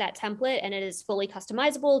can take that template, and it is fully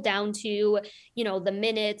customizable down to, the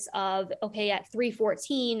minutes of, okay, at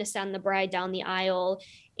 3:14, send the bride down the aisle.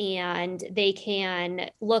 And they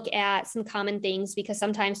can look at some common things, because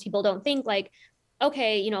sometimes people don't think like,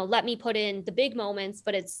 okay, let me put in the big moments,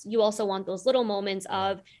 but you also want those little moments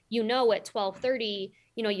of, at 12:30,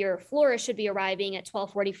 your florist should be arriving at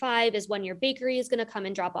 12:45 is when your bakery is going to come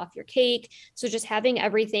and drop off your cake. So just having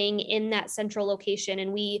everything in that central location,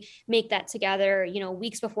 and we make that together,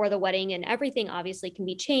 weeks before the wedding, and everything obviously can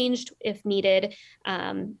be changed if needed.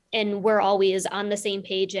 And we're always on the same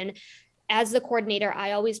page. And as the coordinator,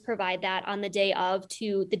 I always provide that on the day of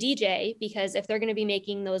to the DJ, because if they're going to be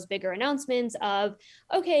making those bigger announcements of,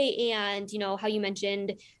 okay, and how you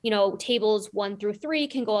mentioned, tables 1 through 3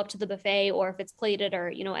 can go up to the buffet, or if it's plated or,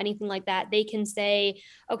 anything like that, they can say,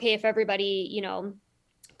 okay, if everybody,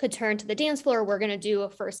 could turn to the dance floor, we're going to do a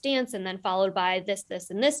first dance and then followed by this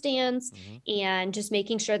and this dance. Mm-hmm. And just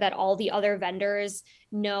making sure that all the other vendors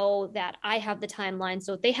know that I have the timeline.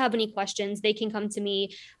 So if they have any questions, they can come to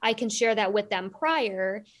me. I can share that with them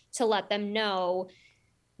prior to let them know,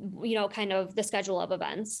 kind of the schedule of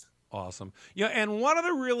events. Awesome. Yeah, and one of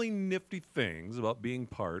the really nifty things about being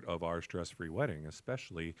part of our stress-free wedding,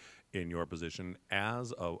 especially in your position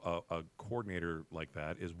as a coordinator like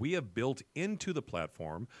that, is we have built into the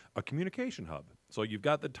platform a communication hub. So you've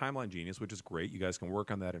got the Timeline Genius, which is great. You guys can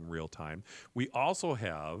work on that in real time. We also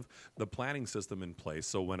have the planning system in place.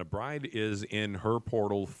 So when a bride is in her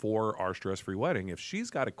portal for our stress-free wedding, if she's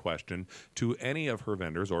got a question to any of her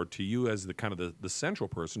vendors or to you as the kind of the central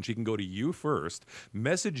person, she can go to you first,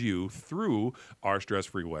 message you through our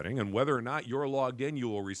stress-free wedding, and whether or not you're logged in, you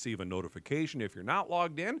will receive a notification. If you're not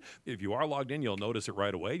logged in, if you are logged in, you'll notice it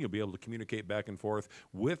right away. You'll be able to communicate back and forth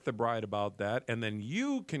with the bride about that, and then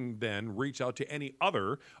you can then reach out to any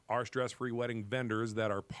other our stress-free wedding vendors that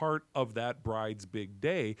are part of that bride's big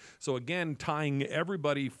day. So again, tying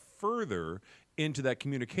everybody further into that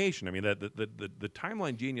communication. I mean, the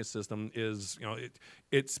Timeline Genius system is,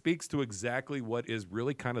 it speaks to exactly what is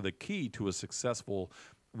really kind of the key to a successful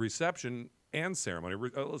reception and ceremony,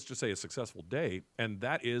 let's just say a successful day, and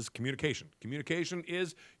that is communication. Communication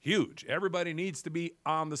is huge. Everybody needs to be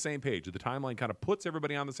on the same page. The Timeline kind of puts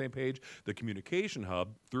everybody on the same page. The communication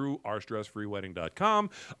hub through ourstressfreewedding.com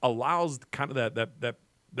allows kind of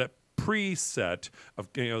that preset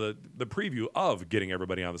of the preview of getting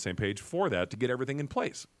everybody on the same page for that to get everything in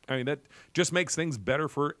place. I mean, that just makes things better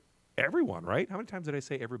for everyone, right? How many times did I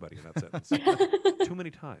say everybody in that sentence? Too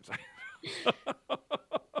many times.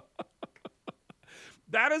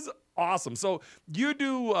 That is awesome. So you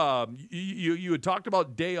do. You had talked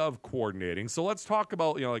about day of coordinating. So let's talk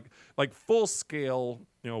about like full scale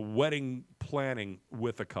wedding planning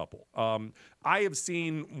with a couple. I have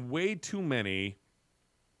seen way too many,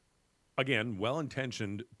 again,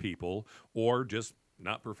 well-intentioned people or just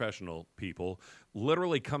not professional people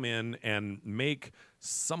literally come in and make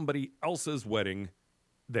somebody else's wedding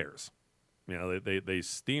theirs. They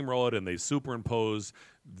steamroll it and they superimpose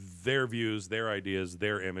their views, their ideas,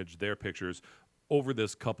 their image, their pictures over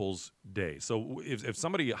this couple's day. So if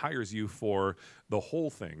somebody hires you for the whole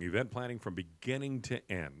thing, event planning from beginning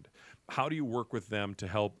to end, how do you work with them to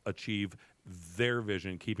help achieve their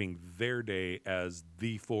vision, keeping their day as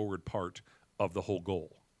the forward part of the whole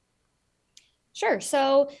goal? Sure.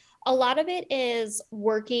 So a lot of it is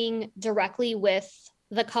working directly with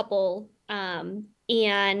the couple.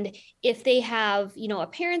 And if they have, a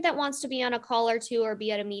parent that wants to be on a call or two or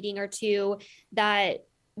be at a meeting or two, that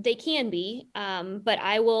they can be, but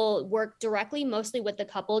I will work directly mostly with the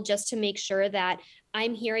couple just to make sure that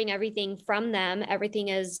I'm hearing everything from them. Everything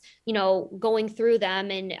is, going through them,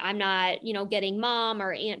 and I'm not, getting mom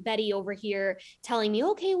or Aunt Betty over here telling me,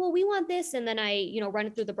 okay, well, we want this. And then I, run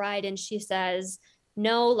it through the bride and she says,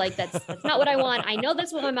 no, like that's not what I want. I know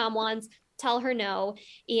that's what my mom wants. Tell her no.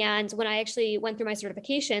 And when I actually went through my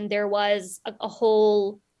certification, there was a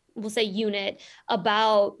whole, we'll say, unit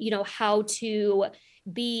about, how to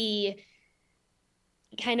be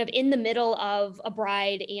kind of in the middle of a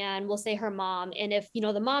bride and we'll say her mom. And if,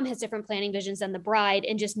 the mom has different planning visions than the bride,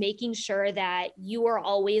 and just making sure that you are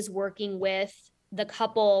always working with the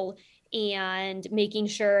couple and making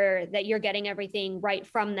sure that you're getting everything right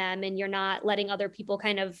from them and you're not letting other people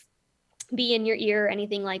kind of be in your ear or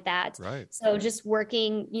anything like that. Right. So just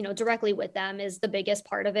working, directly with them is the biggest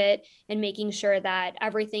part of it, and making sure that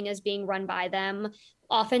everything is being run by them.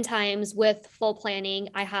 Oftentimes with full planning,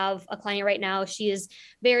 I have a client right now. She is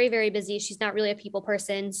very, very busy. She's not really a people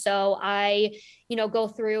person. So I, go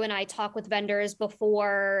through and I talk with vendors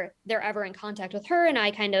before they're ever in contact with her. And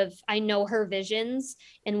I know her visions,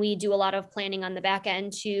 and we do a lot of planning on the back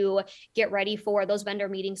end to get ready for those vendor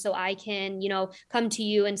meetings. So I can, come to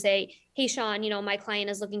you and say, hey, Sean, my client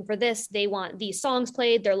is looking for this. They want these songs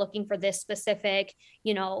played. They're looking for this specific,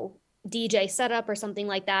 DJ setup or something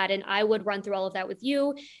like that. And I would run through all of that with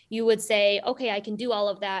you. You would say, okay, I can do all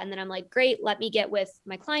of that. And then I'm like, great, let me get with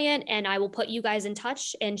my client and I will put you guys in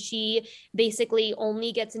touch. And she basically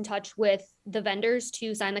only gets in touch with the vendors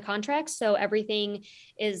to sign the contracts. So everything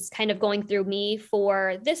is kind of going through me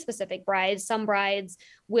for this specific bride. Some brides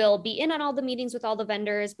will be in on all the meetings with all the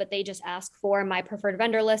vendors, but they just ask for my preferred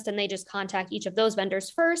vendor list and they just contact each of those vendors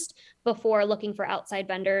first before looking for outside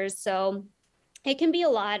vendors. So it can be a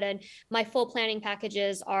lot. And my full planning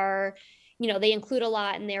packages are, they include a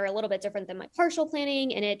lot and they're a little bit different than my partial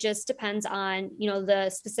planning. And it just depends on, the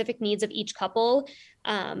specific needs of each couple.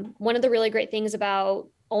 One of the really great things about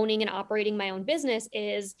owning and operating my own business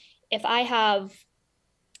is if I have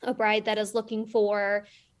a bride that is looking for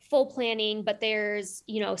full planning, but there's,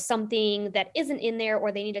 something that isn't in there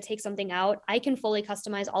or they need to take something out, I can fully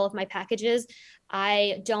customize all of my packages.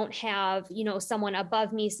 I don't have, someone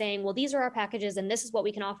above me saying, well, these are our packages and this is what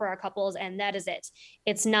we can offer our couples. And that is it.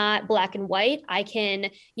 It's not black and white. I can,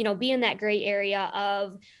 be in that gray area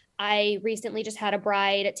of, I recently just had a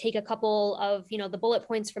bride take a couple of, the bullet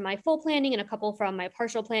points from my full planning and a couple from my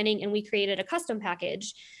partial planning, and we created a custom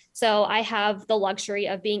package. So I have the luxury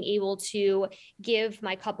of being able to give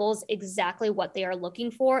my couples exactly what they are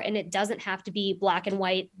looking for. And it doesn't have to be black and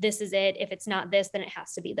white. This is it. If it's not this, then it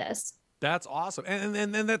has to be this. That's awesome.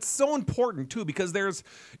 And that's so important too, because there's,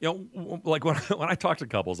 like when I talk to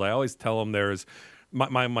couples, I always tell them there's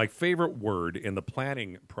my favorite word in the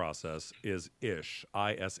planning process is ish,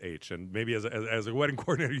 ISH. And maybe as a wedding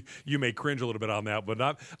coordinator, you may cringe a little bit on that, but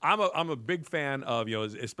I'm a big fan of,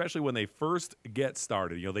 especially when they first get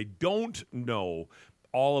started, they don't know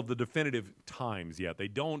all of the definitive times yet. They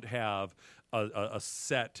don't have a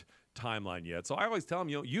set timeline yet. So I always tell them,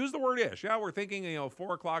 use the word ish. Yeah, we're thinking,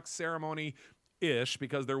 4:00 ceremony ish,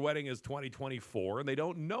 because their wedding is 2024 and they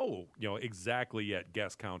don't know, exactly yet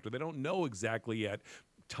guest count, or they don't know exactly yet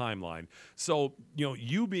timeline. So,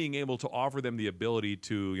 you being able to offer them the ability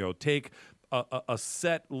to, take a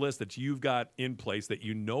set list that you've got in place that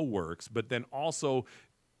works, but then also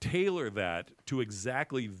tailor that to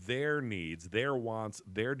exactly their needs, their wants,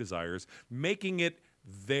 their desires, making it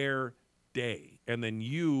their day. And then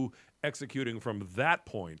you executing from that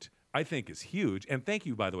point, I think, is huge. And thank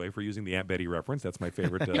you, by the way, for using the Aunt Betty reference. That's my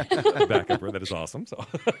favorite backup. That is awesome. So,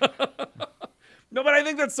 no, but I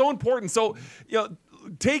think that's so important. So,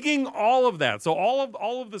 taking all of that, so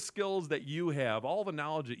all of the skills that you have, all the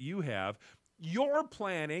knowledge that you have, you're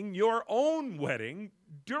planning your own wedding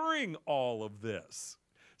during all of this.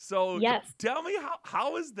 So yes. Tell me,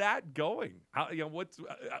 how is that going?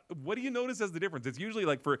 What do you notice as the difference? It's usually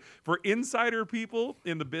like for insider people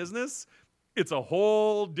in the business, it's a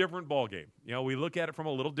whole different ballgame. We look at it from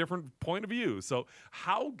a little different point of view. So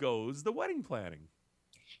how goes the wedding planning?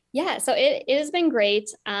 Yeah, so it has been great.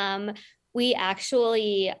 We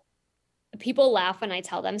actually, people laugh when I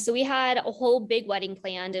tell them. So we had a whole big wedding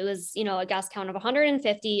planned. It was, a guest count of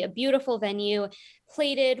 150, a beautiful venue,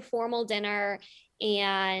 plated, formal dinner.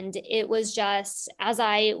 And it was just, as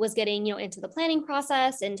I was getting, into the planning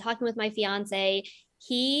process and talking with my fiance,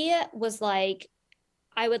 he was like,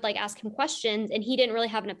 I would ask him questions and he didn't really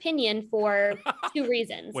have an opinion for two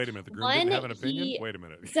reasons. Wait a minute. The groom didn't have an opinion? Wait a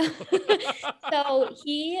minute. So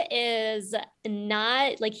he is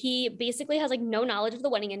not he basically has no knowledge of the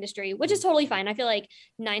wedding industry, which is totally fine. I feel like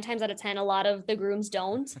 9 times out of 10, a lot of the grooms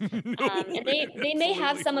don't. And they may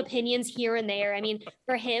have some opinions here and there. I mean,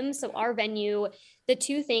 for him, so our venue, the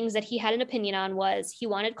two things that he had an opinion on was he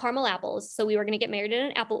wanted caramel apples. So we were going to get married in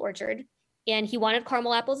an apple orchard and he wanted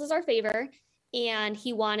caramel apples as our favor. And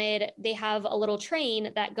they have a little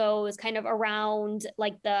train that goes kind of around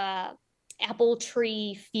the apple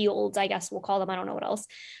tree fields, I guess we'll call them. I don't know what else.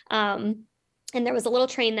 And there was a little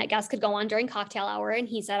train that guests could go on during cocktail hour. And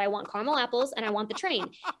he said, I want caramel apples and I want the train.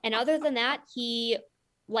 And other than that, he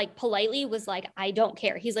politely was like, I don't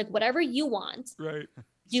care. He's like, whatever you want. Right.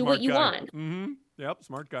 Do Smart what you guy. want. Mm-hmm. Yep.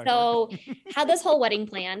 Smart guy. So had this whole wedding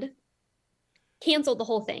planned, canceled the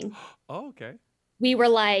whole thing. Oh, okay. We were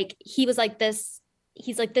he was like this,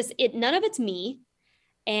 he's like this, none of it's me.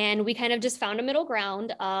 And we kind of just found a middle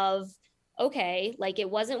ground of, okay, it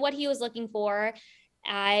wasn't what he was looking for.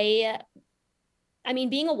 I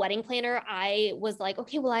mean, being a wedding planner, I was like,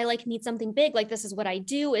 okay, well, I need something big. This is what I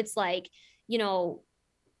do. It's I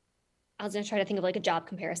was going to try to think of a job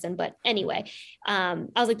comparison, but anyway, I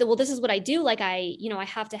was like, well, this is what I do. I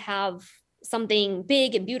have to have something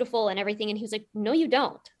big and beautiful and everything. And he was like, no, you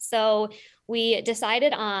don't. So we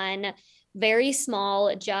decided on very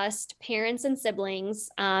small, just parents and siblings.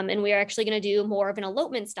 And we are actually going to do more of an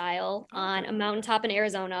elopement style on a mountaintop in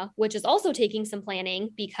Arizona, which is also taking some planning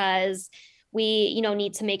because We,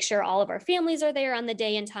 need to make sure all of our families are there on the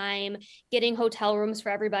day and time, getting hotel rooms for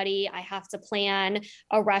everybody. I have to plan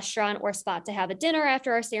a restaurant or spot to have a dinner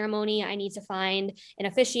after our ceremony. I need to find an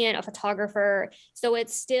officiant, a photographer. So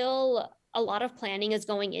it's still a lot of planning is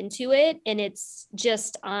going into it, and it's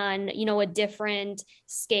just on, a different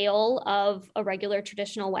scale of a regular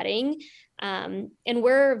traditional wedding. And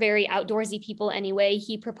we're very outdoorsy people anyway.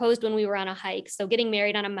 He proposed when we were on a hike. So getting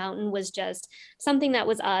married on a mountain was just something that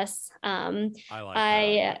was us. I like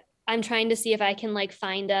that. I'm trying to see if I can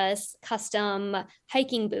find us custom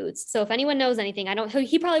hiking boots. So if anyone knows anything,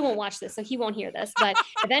 he probably won't watch this, so he won't hear this. But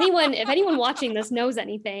if anyone watching this knows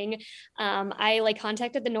anything, I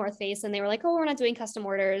contacted the North Face and they were like, oh, we're not doing custom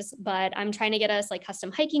orders, but I'm trying to get us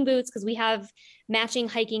custom hiking boots because we have matching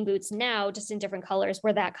hiking boots now, just in different colors.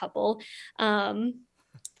 We're that couple.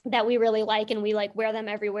 That we really like, and we wear them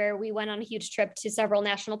everywhere. We went on a huge trip to several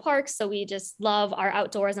national parks, so we just love our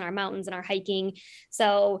outdoors and our mountains and our hiking.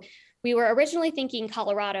 So we were originally thinking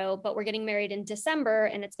Colorado, but we're getting married in December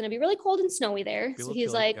and it's going to be really cold and snowy there. So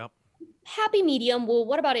he's like, yep. Happy medium. Well,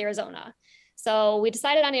 what about Arizona? So we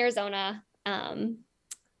decided on Arizona.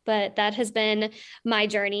 But that has been my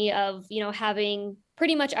journey of, having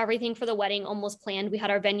pretty much everything for the wedding almost planned. We had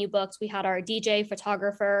our venue booked. We had our DJ,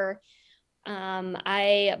 photographer.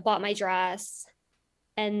 I bought my dress,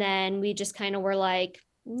 and then we just kind of were like,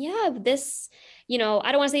 yeah, this, I don't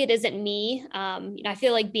want to say it isn't me. I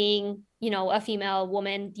feel like being, a female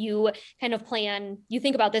woman, you kind of you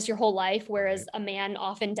think about this your whole life, whereas a man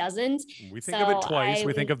often doesn't. We think of it twice.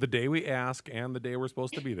 We think of the day we ask and the day we're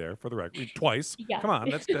supposed to be there, for the record. Twice. Yeah. Come on,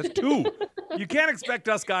 that's two. You can't expect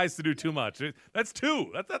us guys to do too much. That's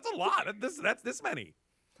two. That's a lot. That's this many.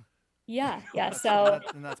 Yeah. So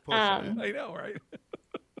that's pushing it. I know, right?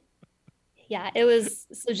 Yeah, it was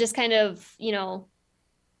so just kind of,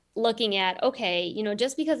 looking at, okay,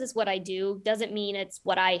 just because it's what I do doesn't mean it's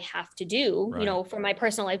what I have to do, right. For my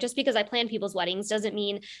personal life. Just because I plan people's weddings doesn't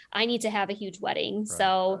mean I need to have a huge wedding. Right.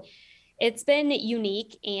 So it's been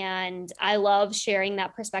unique, and I love sharing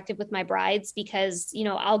that perspective with my brides because,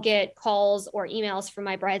 I'll get calls or emails from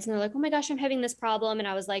my brides and they're like, oh my gosh, I'm having this problem. And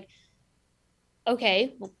I was like,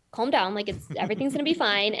 okay, well, calm down. Everything's going to be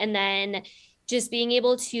fine. And then just being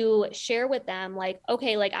able to share with them,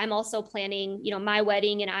 okay, I'm also planning, my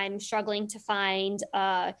wedding, and I'm struggling to find,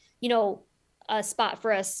 a spot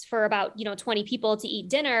for us for about, 20 people to eat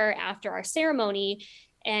dinner after our ceremony,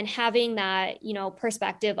 and having that,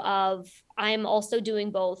 perspective of I'm also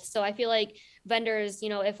doing both. So I feel like vendors,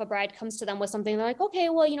 if a bride comes to them with something, they're like, okay,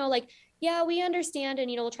 well, yeah, we understand. And,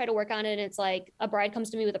 we'll try to work on it. And it's like a bride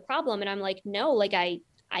comes to me with a problem and I'm like, no,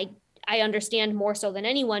 I understand more so than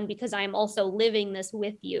anyone because I'm also living this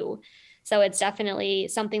with you. So it's definitely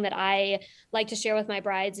something that I like to share with my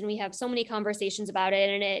brides. And we have so many conversations about it.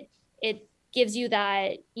 And it gives you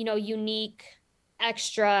that, unique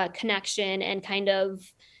extra connection and kind of,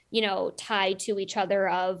 tie to each other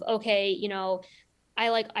of, okay,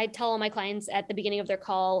 I tell all my clients at the beginning of their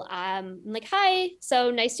call, I'm like, hi, so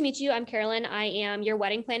nice to meet you. I'm Carolyn. I am your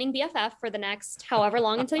wedding planning BFF for the next however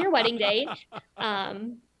long until your wedding day.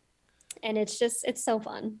 And it's so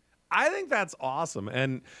fun. I think that's awesome.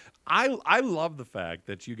 And I love the fact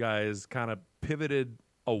that you guys kind of pivoted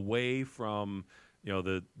away from,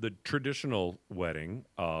 the traditional wedding,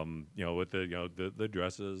 with the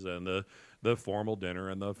dresses and the formal dinner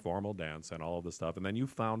and the formal dance and all of the stuff. And then you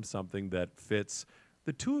found something that fits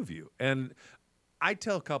the two of you. And I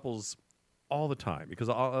tell couples all the time, because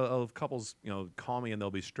I'll have couples, call me and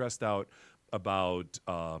they'll be stressed out about,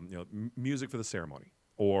 music for the ceremony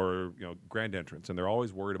or, grand entrance. And they're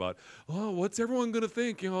always worried about, oh, what's everyone going to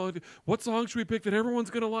think? What song should we pick that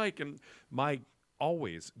everyone's going to like? And my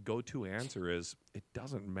always go-to answer is, it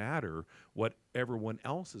doesn't matter what everyone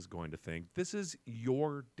else is going to think. This is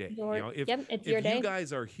your day. It's your day. If you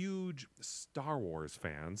guys are huge Star Wars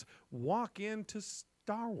fans, walk into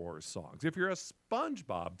Star Wars songs. If you're a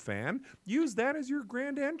SpongeBob fan, use that as your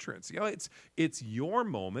grand entrance. It's your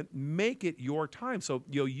moment. Make it your time. So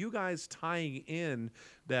you guys tying in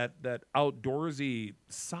that outdoorsy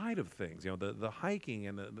side of things. The hiking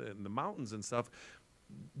and the mountains and stuff.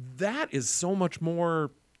 That is so much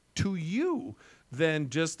more to you than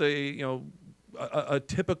just a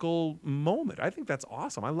typical moment. I think that's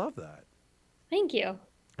awesome. I love that. Thank you.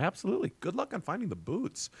 Absolutely. Good luck on finding the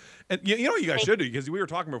boots. And you know what you guys should do, because we were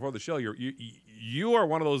talking before the show. You are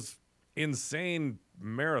one of those insane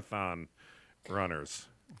marathon runners.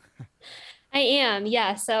 I am.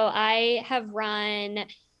 Yeah. So I have run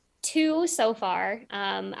 2 so far.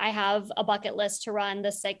 I have a bucket list to run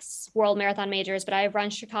the 6 World Marathon Majors, but I've run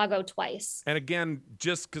Chicago twice. And again,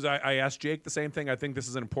 just because I asked Jake the same thing, I think this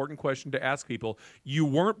is an important question to ask people. You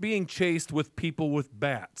weren't being chased with people with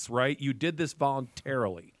bats, right? You did this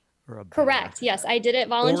voluntarily. Correct. Yes, I did it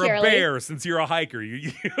voluntarily. Or a bear, since you're a hiker.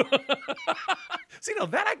 See, now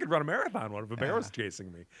that I could run a marathon one if a bear was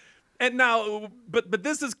chasing me. And now, but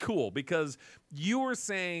this is cool because you were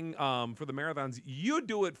saying for the marathons, you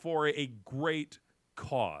do it for a great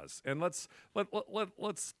cause, and let's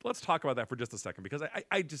talk about that for just a second because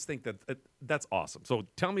I just think that that's awesome. So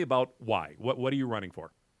tell me about why. What are you running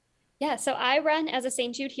for? Yeah, so I run as a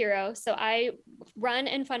St. Jude hero. So I run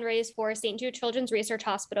and fundraise for St. Jude Children's Research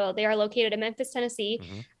Hospital. They are located in Memphis, Tennessee.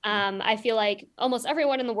 I feel like almost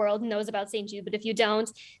everyone in the world knows about St. Jude, but if you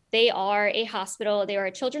don't, they are a hospital. They are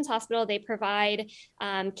a children's hospital. They provide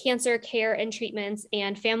cancer care and treatments,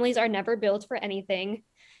 and families are never billed for anything.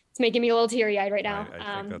 It's making me a little teary-eyed right now.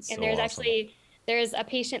 I think that's and so there's awesome. there's a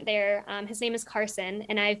patient there. His name is Carson,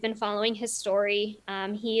 and I've been following his story.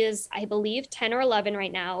 He is, I believe, 10 or 11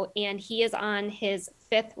 right now, and he is on his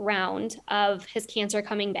 5th round of his cancer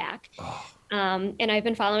coming back. And I've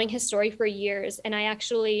been following his story for years. And I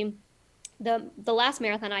actually, the last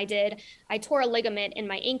marathon I did, I tore a ligament in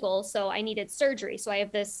my ankle, so I needed surgery. So I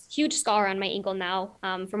have this huge scar on my ankle now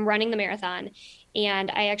from running the marathon.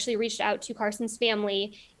 And I actually reached out to Carson's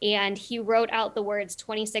family, and he wrote out the words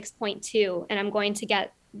 26.2. And I'm going to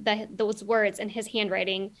get those words in his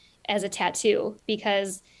handwriting as a tattoo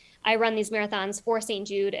because I run these marathons for St.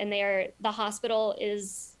 Jude, and the hospital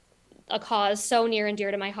is a cause so near and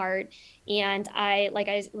dear to my heart. And like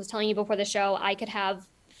I was telling you before the show, I could have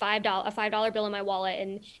a $5 bill in my wallet,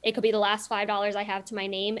 and it could be the last $5 I have to my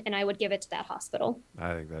name, and I would give it to that hospital.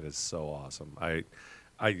 I think that is so awesome.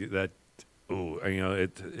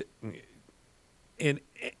 In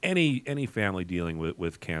any family dealing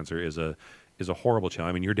with cancer is a horrible challenge.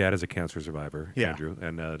 I mean, your dad is a cancer survivor, Andrew,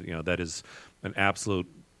 and that is an absolute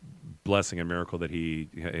blessing and miracle that he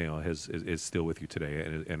is still with you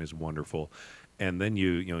today and is wonderful. And then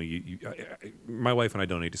my wife and I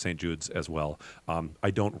donate to St. Jude's as well.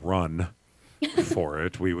 I don't run for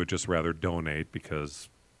it. We would just rather donate because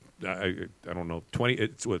I don't know,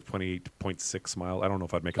 28.6 mile. I don't know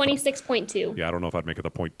if I'd make it 26.2. Yeah, I don't know if I'd make it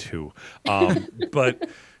the 0.2. But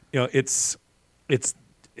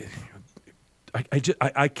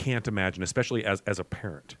I can't imagine, especially as a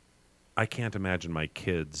parent, I can't imagine my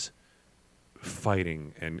kids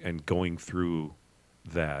fighting and going through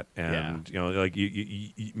that, and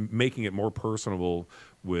you making it more personable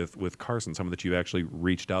with Carson, someone that you actually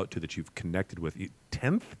reached out to, that you've connected with.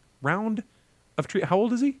 10th round of treat. How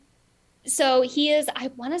old is he? So he is,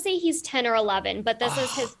 I want to say he's 10 or 11, but this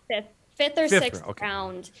is his fifth or sixth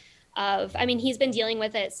round of, I mean, he's been dealing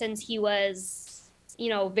with it since he was,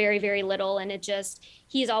 very, very little. And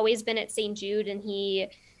he's always been at St. Jude, and he's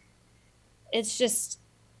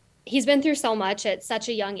been through so much at such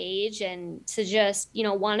a young age, and to just,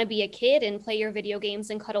 want to be a kid and play your video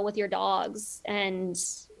games and cuddle with your dogs. And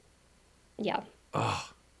yeah.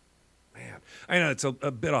 Oh, man. I know it's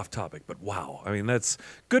a bit off topic, but wow. I mean, that's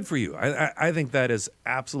good for you. I think that is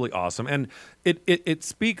absolutely awesome. And it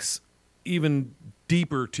speaks even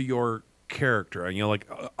deeper to your character. And, like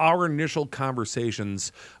our initial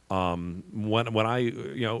conversations, when I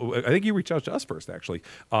think you reached out to us first, actually.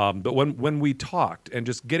 But when we talked and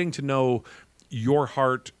just getting to know your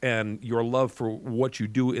heart and your love for what you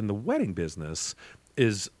do in the wedding business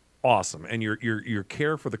is awesome, and your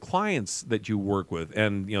care for the clients that you work with,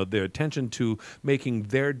 and the attention to making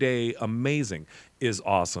their day amazing is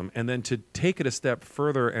awesome. And then to take it a step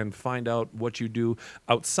further and find out what you do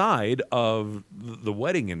outside of the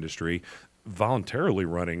wedding industry, voluntarily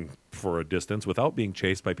running for a distance without being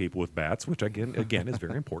chased by people with bats, which again is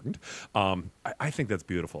very important. I think that's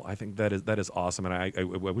beautiful. I think that is awesome, and I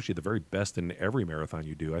wish you the very best in every marathon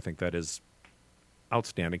you do. I think that is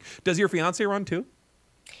outstanding. Does your fiance run too?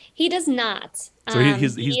 He does not. So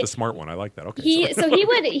he's the smart one. I like that. Okay.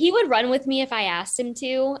 He would run with me if I asked him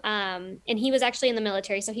to. And he was actually in the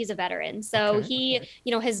military, so he's a veteran. So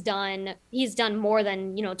he's done more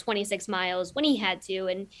than 26 miles when he had to,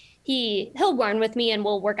 and he'll run with me and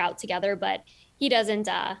we'll work out together. But he doesn't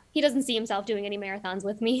see himself doing any marathons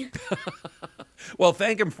with me. Well,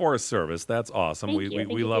 thank him for his service. That's awesome. Thank you.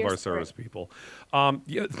 We love our service people.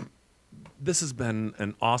 This has been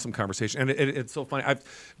an awesome conversation, and it's so funny.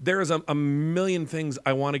 There is a million things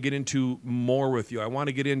I want to get into more with you. I want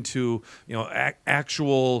to get into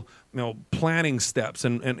actual planning steps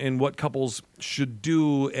and what couples should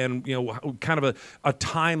do, and kind of a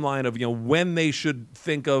timeline of when they should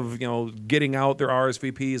think of getting out their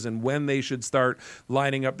RSVPs and when they should start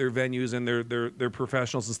lining up their venues and their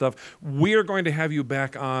professionals and stuff. We are going to have you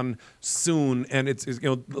back on soon, and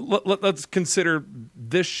let's consider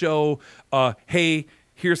this show. Hey,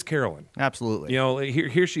 here's Carolyn. Absolutely.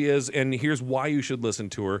 Here she is, and here's why you should listen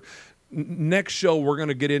to her. Next show, we're going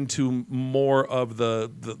to get into more of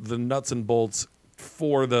the nuts and bolts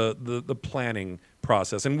for the planning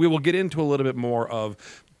process, and we will get into a little bit more of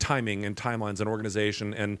timing and timelines and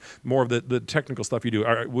organization and more of the technical stuff you do.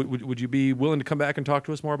 All right, would you be willing to come back and talk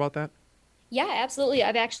to us more about that? Yeah, absolutely.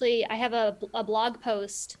 I have a blog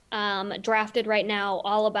post drafted right now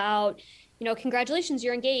all about, congratulations,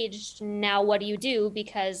 you're engaged. Now what do you do?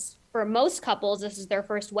 Because for most couples, this is their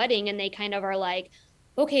first wedding, and they kind of are like,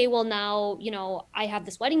 okay, well now, I have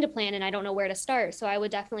this wedding to plan and I don't know where to start. So I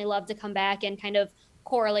would definitely love to come back and kind of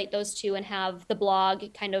correlate those two and have the blog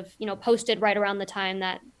kind of, posted right around the time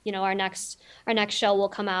that, our next show will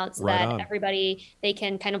come out, so that everybody, they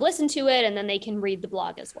can kind of listen to it and then they can read the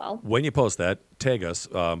blog as well. When you post that, tag us,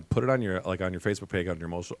 put it on your Facebook page,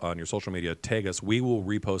 on your social media, tag us. We will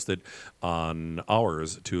repost it on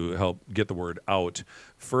ours to help get the word out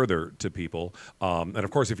further to people. And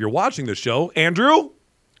of course, if you're watching this show, Andrew,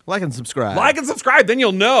 like and subscribe. Then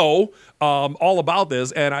you'll know all about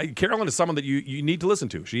this. And Carolyn is someone that you need to listen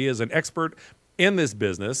to. She is an expert in this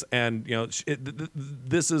business, and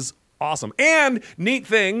this is awesome. And neat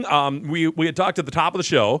thing, we had talked at the top of the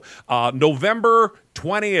show, November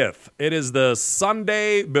 20th. It is the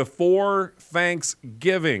Sunday before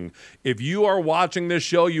Thanksgiving. If you are watching this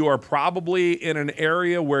show, you are probably in an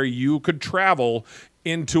area where you could travel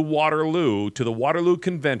into Waterloo, to the Waterloo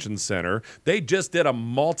Convention Center. They just did a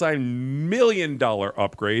multi-million-dollar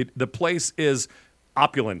upgrade. The place is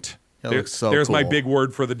opulent. There's cool. My big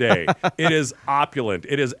word for the day. It is opulent.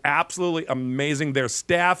 It is absolutely amazing. Their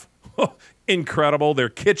staff, incredible. Their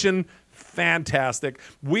kitchen, fantastic.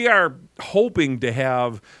 We are hoping to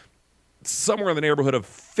have somewhere in the neighborhood of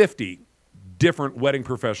 50 different wedding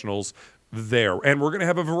professionals there, and we're going to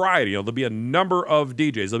have a variety. There'll be a number of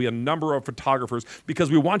DJs, there'll be a number of photographers, because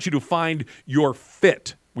we want you to find your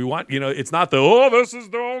fit. We want, it's not this is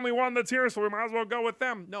the only one that's here, so we might as well go with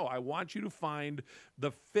them. No, I want you to find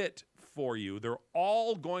the fit for you. They're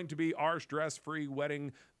all going to be our stress-free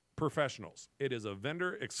wedding professionals. It is a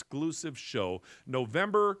vendor exclusive show,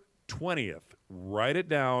 November 20th. Write it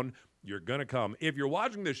down. You're going to come. If you're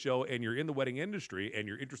watching this show and you're in the wedding industry and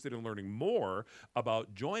you're interested in learning more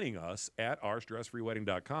about joining us at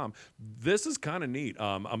ourstressfreewedding.com, this is kind of neat.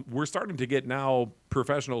 We're starting to get now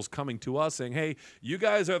professionals coming to us saying, hey, you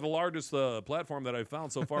guys are the largest platform that I've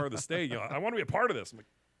found so far in the state. I want to be a part of this. I'm like,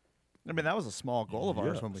 that was a small goal of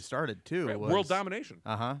ours when we started, too. Right. World domination.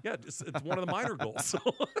 Uh-huh. Yeah, it's one of the minor goals. So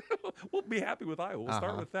we'll be happy with Iowa. We'll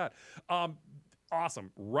start with that. Awesome.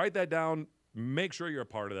 Write that down. Make sure you're a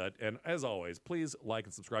part of that. And as always, please like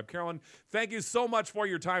and subscribe. Carolyn, thank you so much for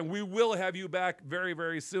your time. We will have you back very,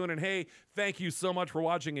 very soon. And hey, thank you so much for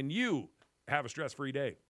watching, and you have a stress-free day.